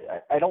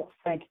don't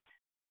think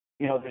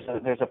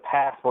there's a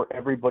path where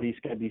everybody's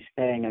going to be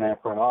staying in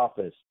that front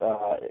office.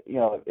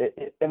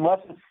 Unless,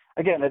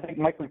 again, I think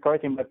Mike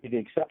McCarthy might be the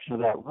exception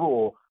to that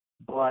rule.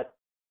 But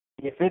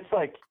if it's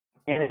like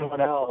anyone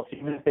else,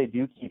 even if they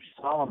do keep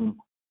some,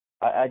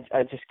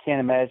 I just can't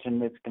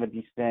imagine it's going to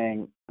be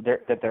staying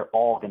that they're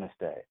all going to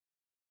stay.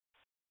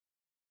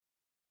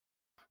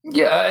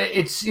 Yeah,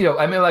 it's,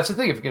 that's the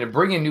thing. If you're going to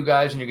bring in new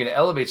guys and you're going to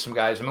elevate some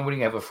guys, when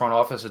you have a front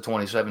office of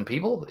 27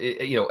 people,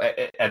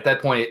 at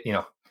that point,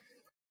 it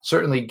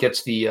certainly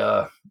gets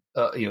the,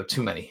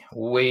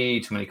 way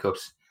too many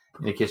cooks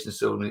in the kitchen,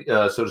 so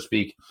to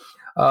speak.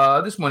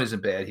 This one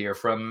isn't bad here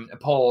from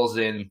Paul's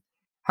in.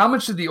 How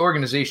much did the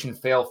organization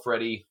fail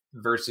Freddie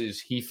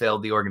versus he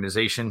failed the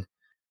organization?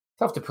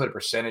 Tough to put a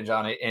percentage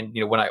on it. And,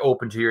 when I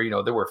opened here,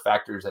 there were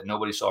factors that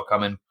nobody saw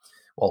coming.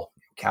 Well,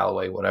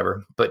 Callaway,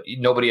 whatever. But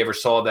nobody ever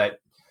saw that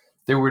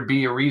there would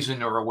be a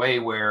reason or a way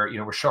where,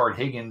 Rashard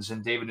Higgins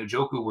and David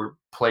Njoku were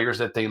players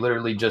that they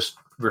literally just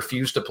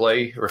refused to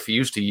play,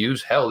 refused to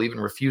use, hell, even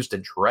refused to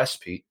dress,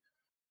 Pete.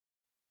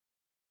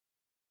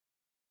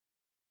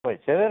 Wait,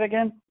 say that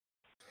again?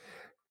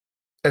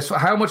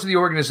 How much of the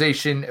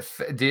organization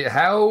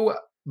how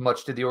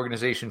much did the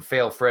organization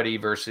fail Freddie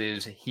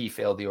versus he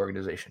failed the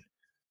organization?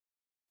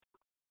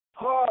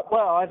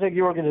 Well, I think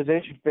the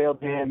organization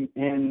failed him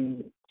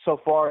in so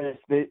far as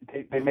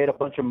they made a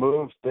bunch of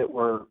moves that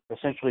were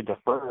essentially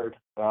deferred.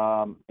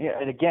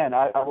 And again,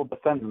 I will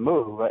defend the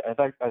move. I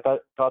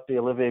thought the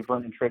Olivier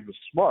Vernon trade was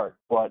smart,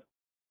 but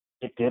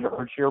it did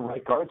hurt your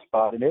right guard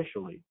spot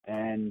initially,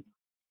 and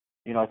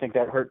I think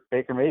that hurt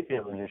Baker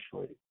Mayfield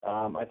initially.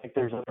 I think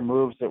there's other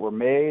moves that were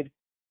made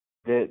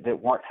that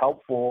weren't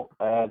helpful.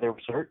 There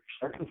were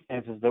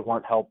circumstances that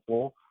weren't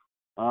helpful,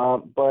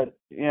 but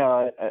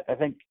I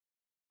think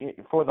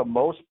for the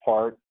most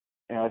part,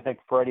 I think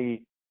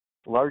Freddie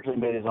largely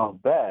made his own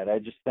bed. I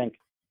just think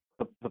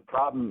the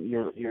problem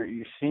you're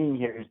seeing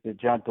here is that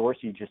John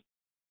Dorsey just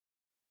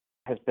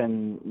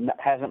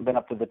hasn't been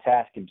up to the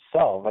task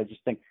himself. I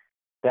just think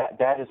that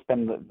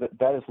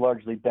has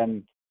largely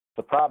been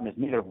the problem. Is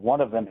neither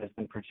one of them has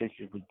been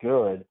particularly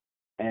good,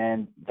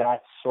 and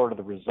that's sort of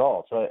the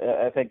result. So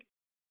I think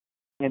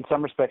in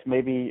some respects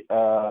maybe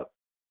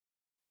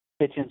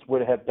Kitchens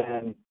would have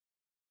been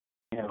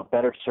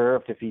better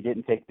served if he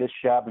didn't take this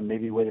job and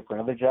maybe waited for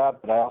another job.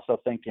 But I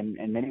also think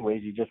in many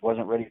ways he just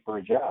wasn't ready for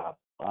a job.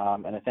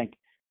 And I think,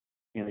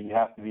 you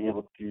have to be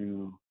able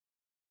to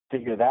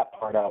figure that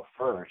part out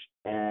first.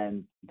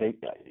 And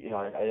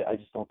I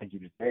just don't think he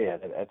was there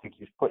yet. I think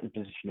he was put in a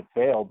position to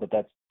fail, but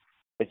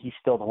he's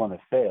still the one that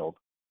failed.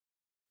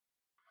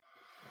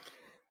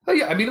 Oh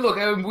yeah, I mean, look,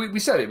 we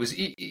said it was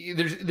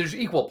there's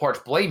equal parts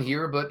blame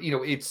here, but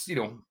it's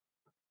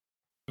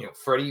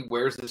Freddie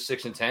wears the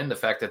 6 and 10. The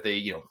fact that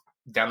they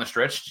down the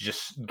stretch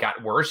just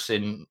got worse,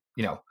 and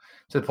to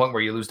the point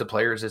where you lose the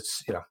players.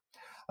 It's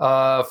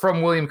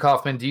from William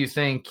Kaufman. Do you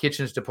think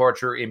Kitchens'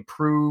 departure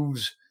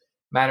improves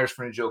matters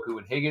for Njoku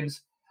and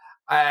Higgins?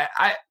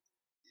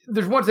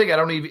 There's one thing I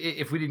don't even,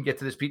 if we didn't get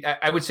to this, Pete,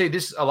 I would say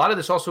this. A lot of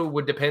this also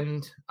would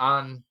depend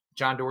on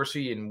John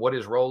Dorsey and what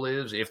his role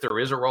is. If there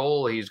is a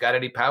role, he's got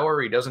any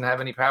power, he doesn't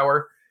have any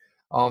power.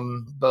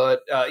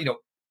 But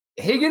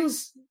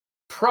Higgins,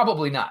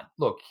 probably not.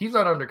 Look, he's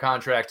not under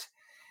contract,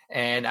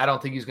 and I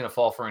don't think he's going to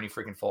fall for any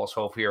freaking false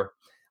hope here.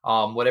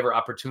 Whatever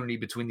opportunity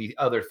between the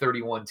other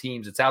 31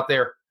 teams that's out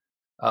there,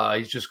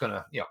 he's just going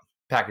to,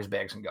 pack his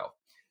bags and go.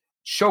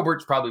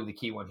 Schobert's probably the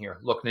key one here.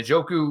 Look,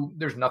 Njoku,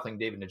 there's nothing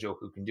David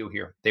Njoku can do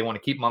here. They want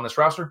to keep him on this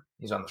roster.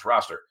 He's on this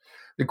roster.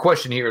 The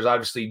question here is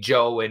obviously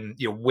Joe and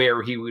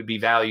where he would be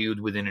valued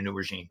within a new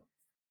regime.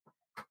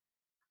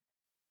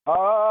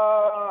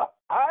 I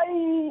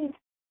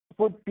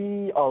would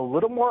be a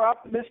little more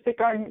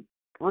optimistic on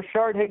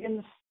Rashard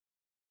Higgins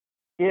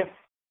if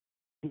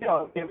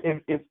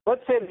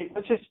let's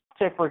just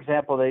say for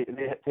example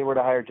they were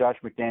to hire Josh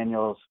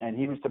McDaniels and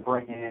he was to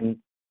bring in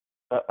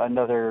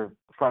another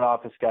front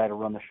office guy to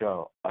run the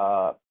show.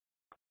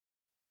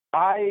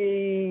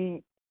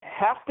 I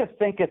have to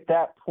think at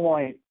that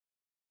point,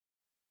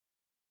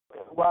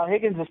 while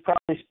Higgins is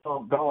probably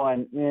still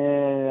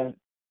going,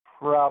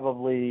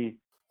 probably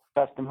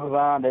best to move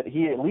on, that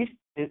he at least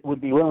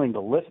would be willing to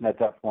listen at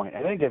that point.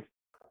 I think if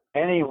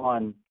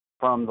anyone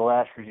from the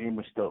last regime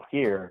was still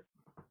here,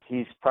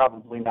 he's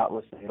probably not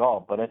listening at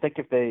all. But I think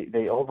if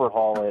they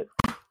overhaul it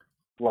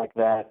like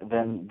that,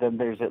 then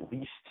there's at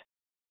least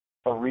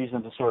a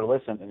reason to sort of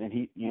listen. And then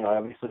he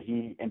obviously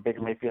he and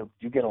Baker Mayfield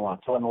do get along.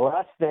 So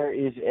unless there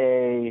is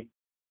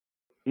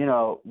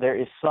there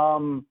is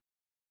some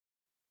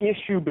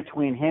issue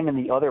between him and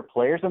the other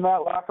players in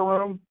that locker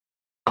room,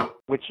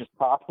 which is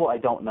possible, I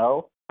don't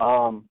know,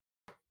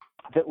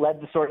 that led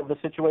to sort of the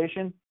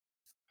situation,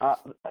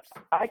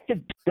 I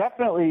could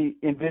definitely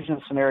envision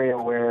a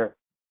scenario where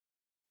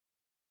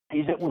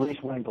he's at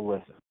least willing to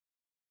listen.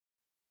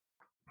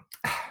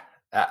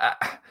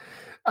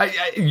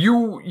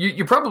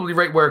 You're probably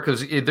right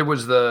because there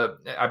was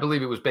I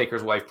believe it was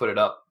Baker's wife put it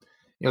up.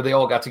 They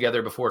all got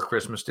together before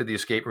Christmas, did the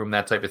escape room,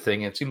 that type of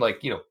thing. And it seemed like,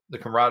 the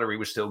camaraderie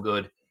was still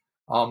good.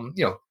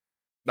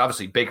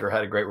 Obviously Baker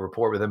had a great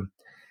rapport with him.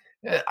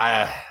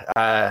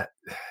 I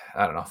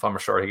don't know if I'm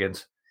Rashard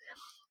Higgins.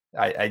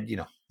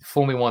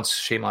 Fool me once,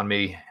 shame on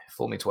me.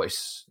 Fool me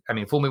twice. I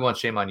mean, fool me once,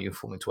 shame on you.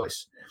 Fool me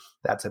twice.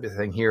 That type of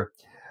thing here.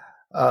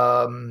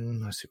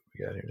 Let's see what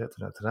we got here.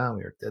 We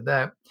already did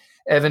that.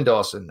 Evan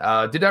Dawson.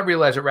 Did not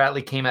realize that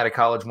Ratley came out of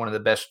college one of the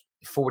best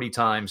 40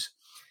 times.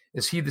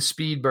 Is he the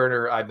speed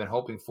burner I've been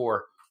hoping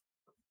for?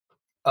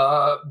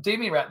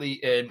 Damian Ratley,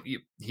 and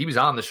he was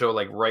on the show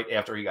like right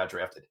after he got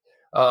drafted.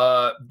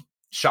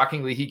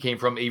 Shockingly, he came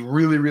from a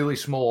really, really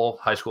small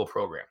high school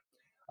program.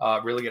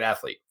 Really good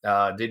athlete.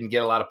 Didn't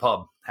get a lot of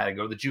pub. Had to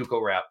go the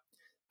JUCO route.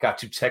 got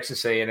to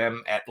Texas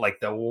A&M at like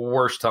the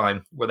worst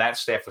time where that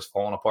staff was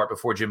falling apart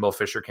before Jimbo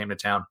Fisher came to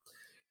town.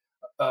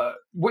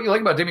 What you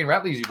like about Damian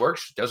Ratley is he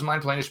works, doesn't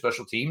mind playing his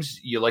special teams.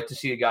 You like to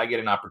see a guy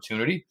get an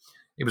opportunity.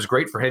 It was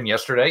great for him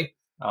yesterday.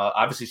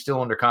 Obviously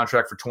still under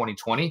contract for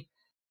 2020.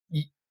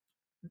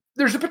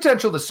 There's a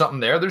potential there's something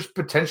there. There's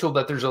potential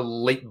that there's a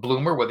late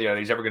bloomer, whether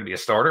he's ever going to be a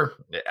starter.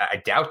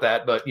 I doubt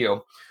that, but,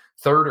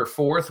 third or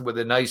fourth with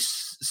a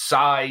nice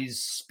size,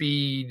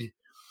 speed,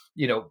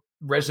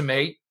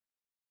 resume.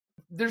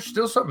 There's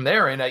still something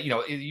there. And,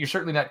 you're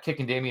certainly not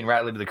kicking Damian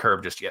Ratley to the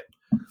curb just yet.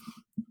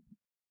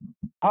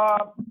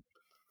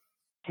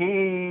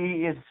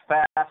 He is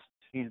fast.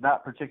 He's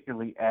not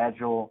particularly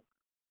agile.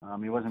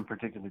 He wasn't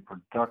particularly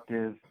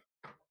productive.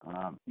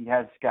 He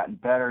has gotten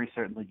better. He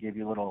certainly gave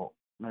you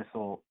nice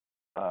little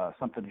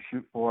something to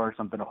shoot for,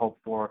 something to hope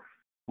for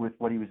with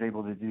what he was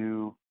able to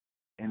do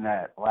in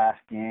that last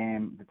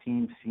game. The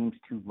team seems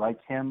to like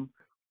him.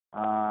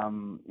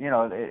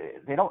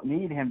 They don't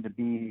need him to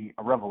be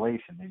a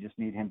revelation. They just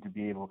need him to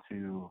be able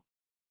to,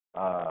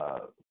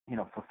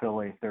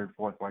 fulfill a third,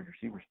 fourth wide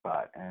receiver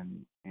spot.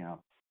 And,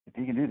 if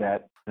he can do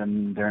that,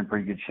 then they're in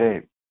pretty good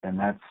shape. And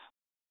that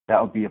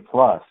would be a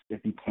plus.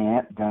 If he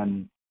can't,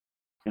 then,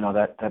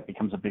 that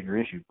becomes a bigger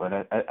issue.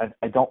 But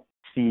I don't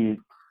see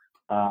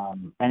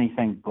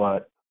anything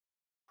but,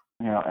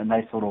 a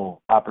nice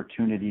little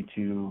opportunity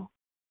to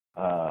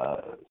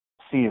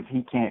see if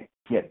he can't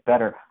get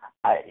better.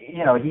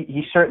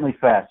 He's certainly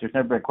fast. There's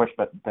never been a question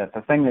about that.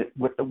 The thing that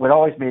what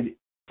always made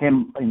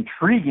him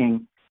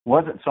intriguing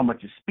wasn't so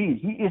much his speed.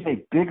 He is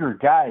a bigger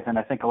guy than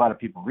I think a lot of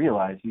people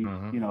realize. He's,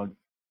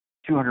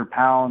 200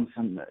 pounds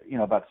and,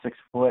 about 6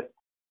 foot,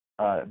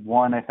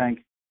 1, I think.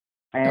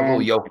 And a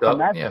little yoked up,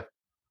 yeah.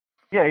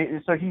 Yeah,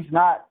 so he's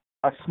not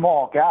a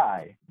small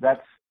guy.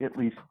 That's at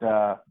least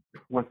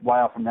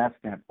worthwhile from that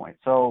standpoint.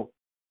 So,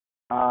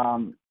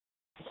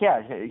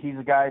 he's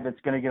a guy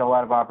that's going to get a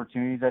lot of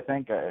opportunities, I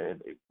think.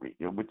 It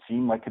would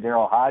seem like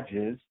Kadarius Hodge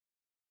is,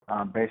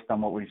 based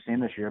on what we've seen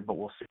this year, but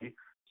we'll see.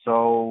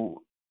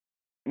 So,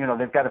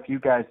 they've got a few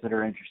guys that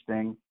are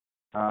interesting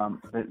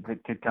that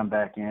could come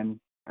back in.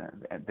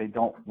 They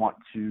don't want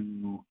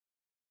to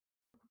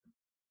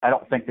 – I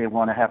don't think they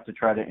want to have to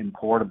try to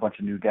import a bunch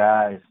of new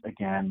guys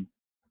again.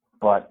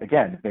 But,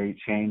 again, if they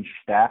change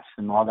staffs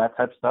and all that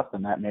type of stuff,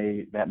 then that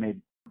may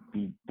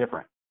be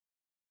different.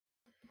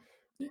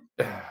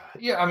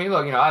 Yeah, I mean,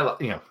 look, I've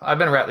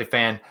been a Ratley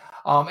fan.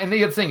 And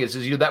the other thing is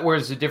that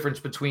where's the difference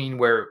between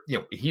where,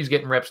 he's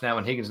getting reps now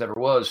and Higgins never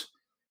was.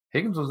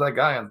 Higgins was that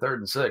guy on 3rd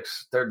and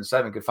 6, 3rd and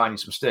 7 could find you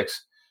some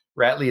sticks.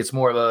 Ratley, it's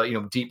more of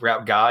a, deep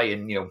route guy.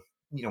 And,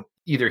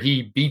 either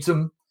he beats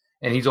him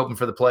and he's open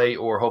for the play,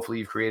 or hopefully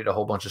you've created a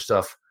whole bunch of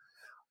stuff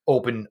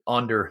open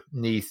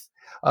underneath.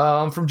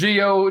 From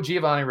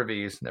Giovanni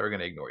Raviz, never going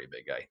to ignore you,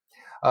 big guy.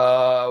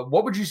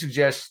 What would you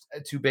suggest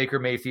to Baker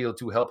Mayfield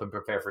to help him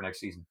prepare for next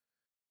season?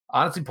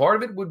 Honestly, part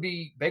of it would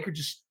be Baker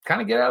just kind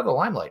of get out of the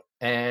limelight.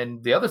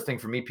 And the other thing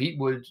for me, Pete,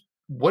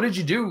 what did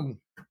you do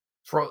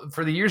for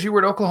the years you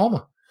were at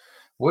Oklahoma?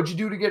 What did you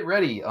do to get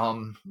ready?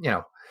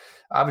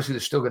 Obviously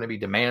there's still going to be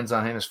demands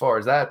on him as far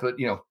as that, but,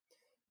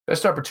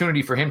 best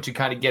opportunity for him to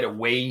kind of get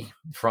away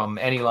from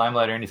any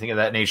limelight or anything of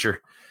that nature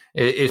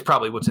is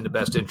probably what's in the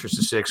best interest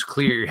of Six.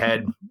 Clear your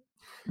head,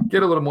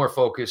 get a little more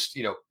focused,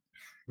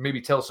 maybe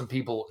tell some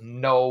people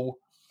no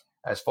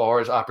as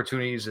far as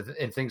opportunities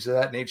and things of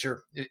that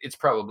nature. It's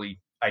probably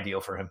ideal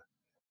for him.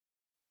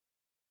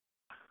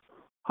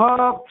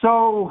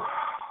 So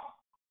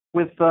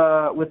with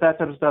that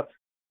type of stuff,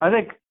 I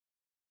think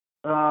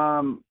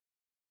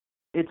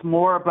it's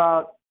more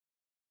about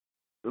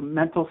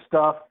mental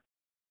stuff.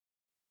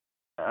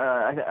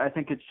 I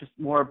think it's just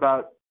more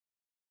about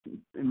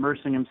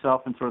immersing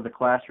himself in sort of the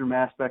classroom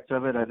aspects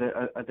of it.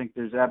 I think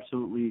there's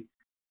absolutely,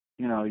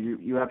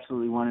 you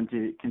absolutely want him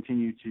to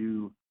continue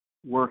to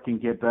work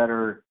and get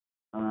better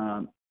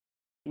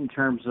in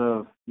terms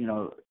of,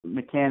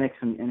 mechanics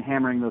and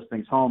hammering those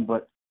things home.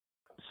 But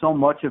so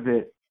much of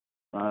it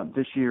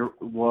this year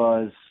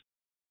was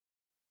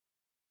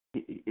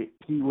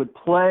he would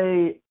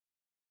play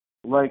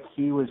like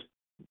he was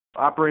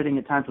operating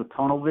at times with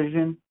tunnel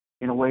vision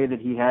in a way that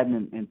he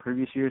hadn't in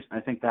previous years. I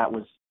think that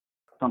was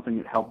something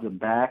that helped him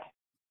back.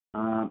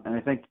 And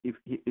I think if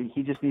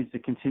he just needs to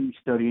continue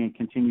studying,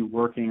 continue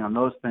working on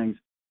those things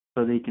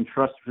so that he can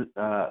trust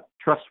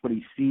what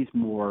he sees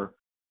more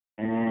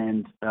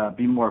and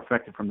be more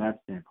effective from that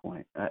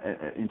standpoint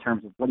in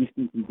terms of what he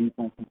sees in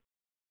defense,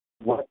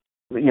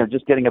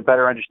 just getting a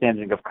better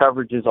understanding of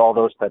coverages, all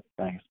those types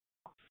of things.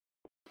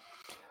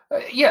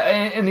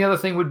 And the other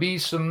thing would be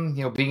some,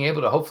 being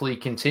able to hopefully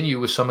continue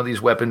with some of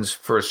these weapons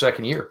for a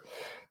second year.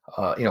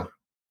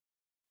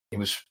 It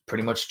was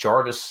pretty much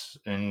Jarvis,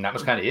 and that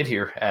was kind of it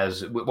here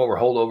as what were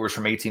holdovers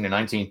from 18 and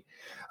 19.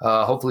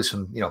 Hopefully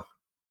some,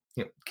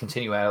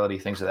 continuality,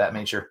 things of that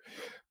nature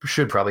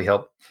should probably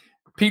help.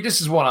 Pete,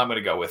 this is one I'm going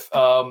to go with.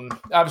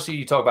 Obviously,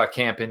 you talk about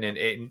camping,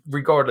 and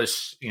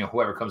regardless,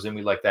 whoever comes in,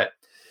 we like that.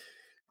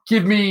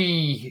 Give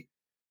me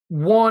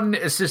one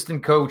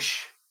assistant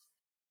coach,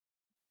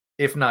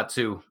 if not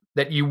two,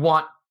 that you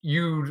want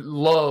you'd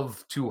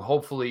love to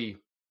hopefully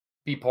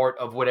be part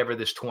of whatever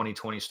this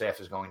 2020 staff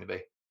is going to be?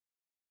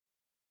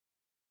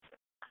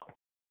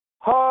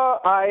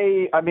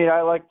 I mean,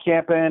 I like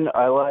Campen.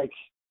 I like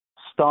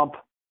Stump.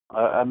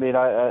 I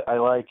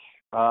like.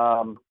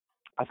 I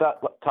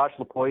thought Tosh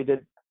Lupoi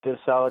did a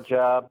solid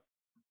job.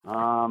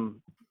 I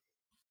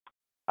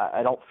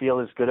don't feel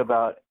as good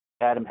about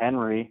Adam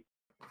Henry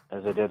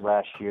as I did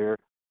last year.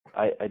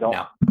 I don't.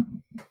 No.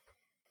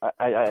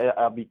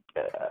 I'll be.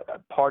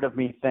 Part of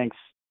me thinks.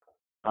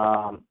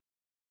 Part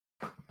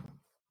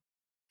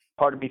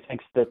of me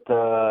thinks that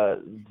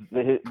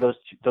those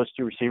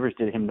two receivers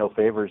did him no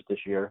favors this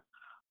year,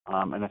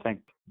 and I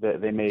think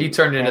that they made. He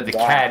turned into the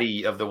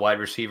caddy of the wide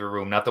receiver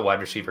room, not the wide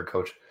receiver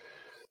coach.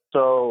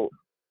 So,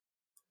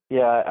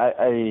 yeah,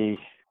 I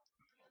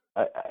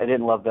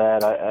didn't love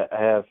that.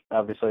 I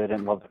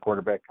didn't love the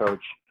quarterback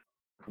coach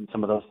and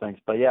some of those things.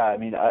 But yeah, I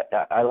mean,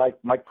 I like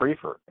Mike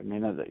Prefer. I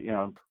mean,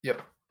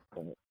 Yep.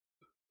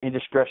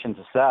 Indiscretions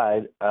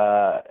aside,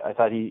 I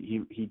thought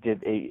he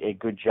did a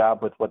good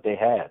job with what they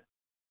had.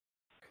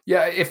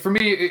 Yeah, for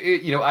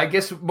me, I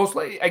guess it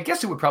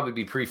would probably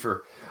be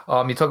Prefer.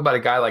 You talk about a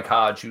guy like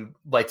Hodge who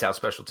lights out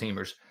special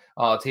teamers.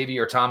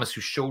 Tavier Thomas,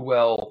 who showed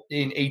well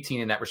in 18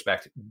 in that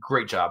respect.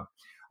 Great job.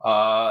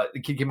 The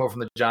kid came over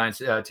from the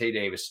Giants, Tay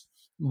Davis,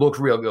 looked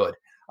real good.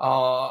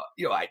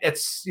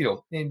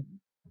 In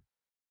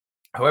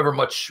however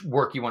much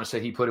work you want to say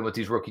he put in with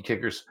these rookie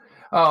kickers.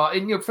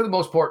 And for the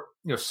most part,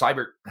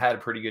 Seibert had a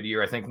pretty good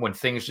year. I think when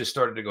things just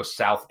started to go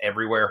south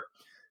everywhere,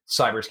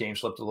 Seibert's game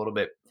slipped a little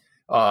bit.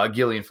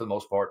 Gillian, for the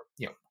most part,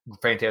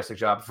 fantastic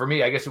job. For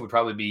me, I guess it would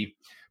probably be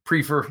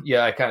Prefer.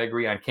 Yeah, I kind of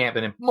agree on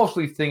Campen. And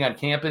mostly the thing on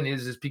Campen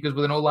is because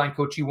with an O-line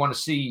coach, you want to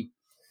see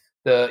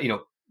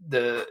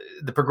the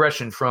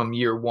progression from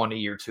year one to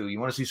year two. You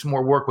want to see some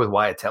more work with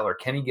Wyatt Teller.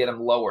 Can he get him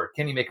lower?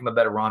 Can he make him a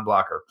better run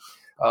blocker?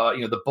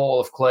 The ball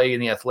of clay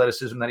and the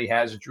athleticism that he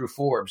has at Drew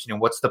Forbes.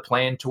 What's the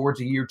plan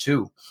towards a year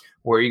two?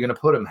 Where are you going to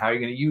put him? How are you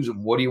going to use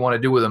him? What do you want to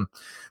do with him?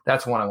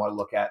 That's one I want to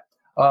look at.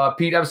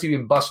 Pete, obviously you've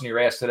been busting your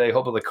ass today.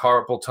 Hopefully the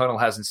carpal tunnel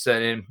hasn't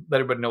set in. Let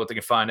everybody know what they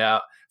can find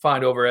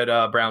over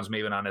at Browns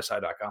Maven on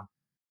SI.com.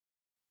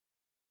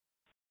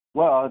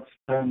 Well, it's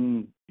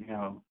been,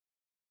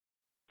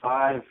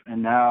 5,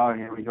 and now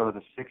here we go to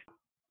the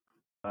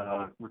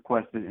 6th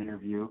requested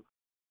interview.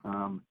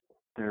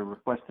 They're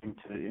requesting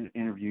to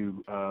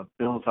interview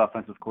Bill's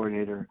offensive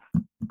coordinator,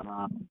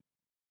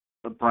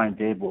 Brian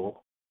Daboll.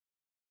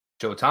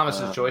 Joe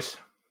Thomas's choice.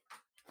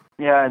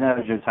 Yeah, I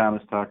know Joe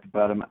Thomas talked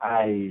about him.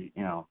 I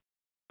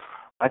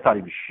thought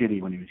he was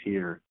shitty when he was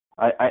here.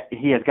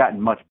 He has gotten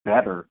much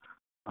better.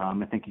 I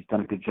think he's done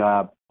a good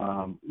job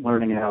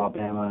learning in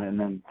Alabama and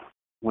then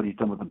what he's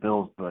done with the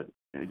Bills. But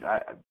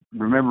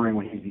remembering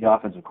when he's the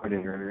offensive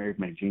coordinator, Eric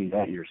McGee,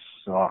 that year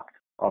sucked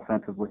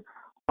offensively.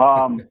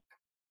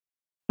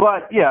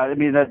 But yeah, I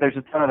mean, there's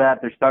a ton of that.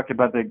 There's talking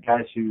about the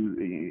guys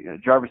who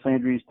Jarvis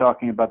Landry's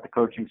talking about the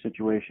coaching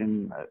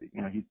situation.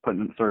 He's put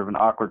in sort of an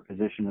awkward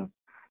position of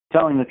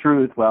telling the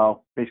truth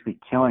while basically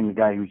killing the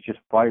guy who's just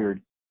fired.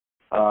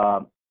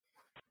 The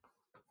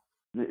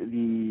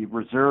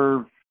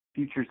reserve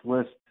futures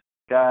list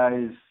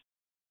guys,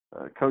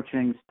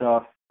 coaching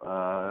stuff,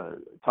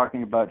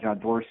 talking about John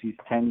Dorsey's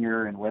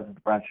tenure and whether the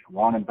Browns should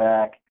want him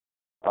back.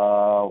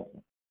 The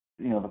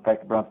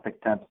fact the Browns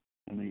picked 10th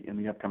in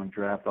the upcoming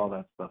draft, all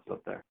that stuff's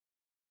up there.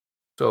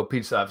 So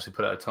Pete's obviously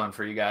put out a ton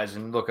for you guys.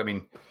 And look, I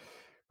mean,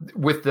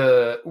 with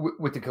the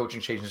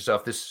coaching change and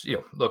stuff, this,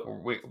 look,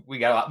 we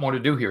got a lot more to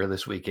do here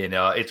this week. And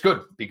it's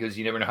good because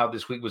you never know how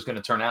this week was going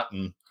to turn out.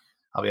 And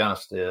I'll be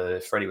honest,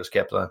 if Freddie was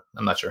kept on,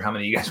 I'm not sure how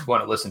many of you guys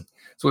want to listen.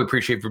 So we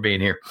appreciate you for being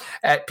here.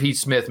 At Pete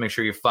Smith, make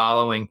sure you're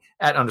following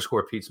at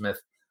 _Pete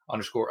Smith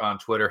 _ on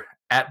Twitter,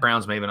 at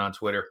Browns Maven on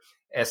Twitter,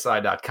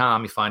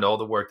 SI.com. You find all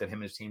the work that him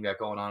and his team got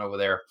going on over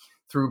there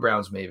through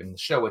Browns Maven. The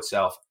show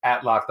itself,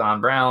 at Locked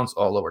On Browns,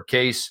 all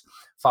lowercase.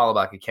 Follow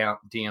back account.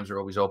 DMs are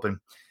always open.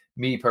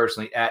 Me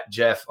personally, at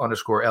Jeff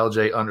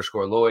 _LJ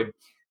 _Lloyd.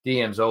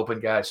 DMs open,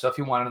 guys. Stuff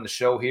you want on the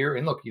show here.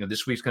 And look,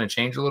 this week's going to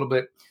change a little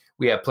bit.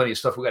 We have plenty of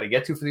stuff we got to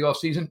get to for the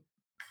offseason.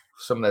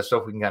 Some of that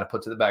stuff we can kind of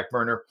put to the back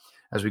burner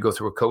as we go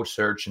through a coach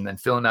search and then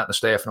filling out the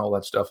staff and all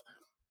that stuff.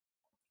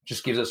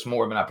 Just gives us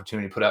more of an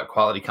opportunity to put out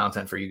quality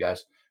content for you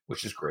guys,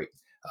 which is great.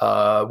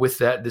 With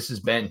that, this has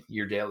been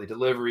your daily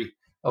delivery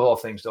of all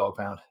things Dog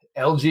Pound.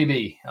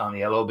 LGB on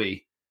the LOB.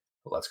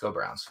 Let's go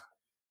Browns.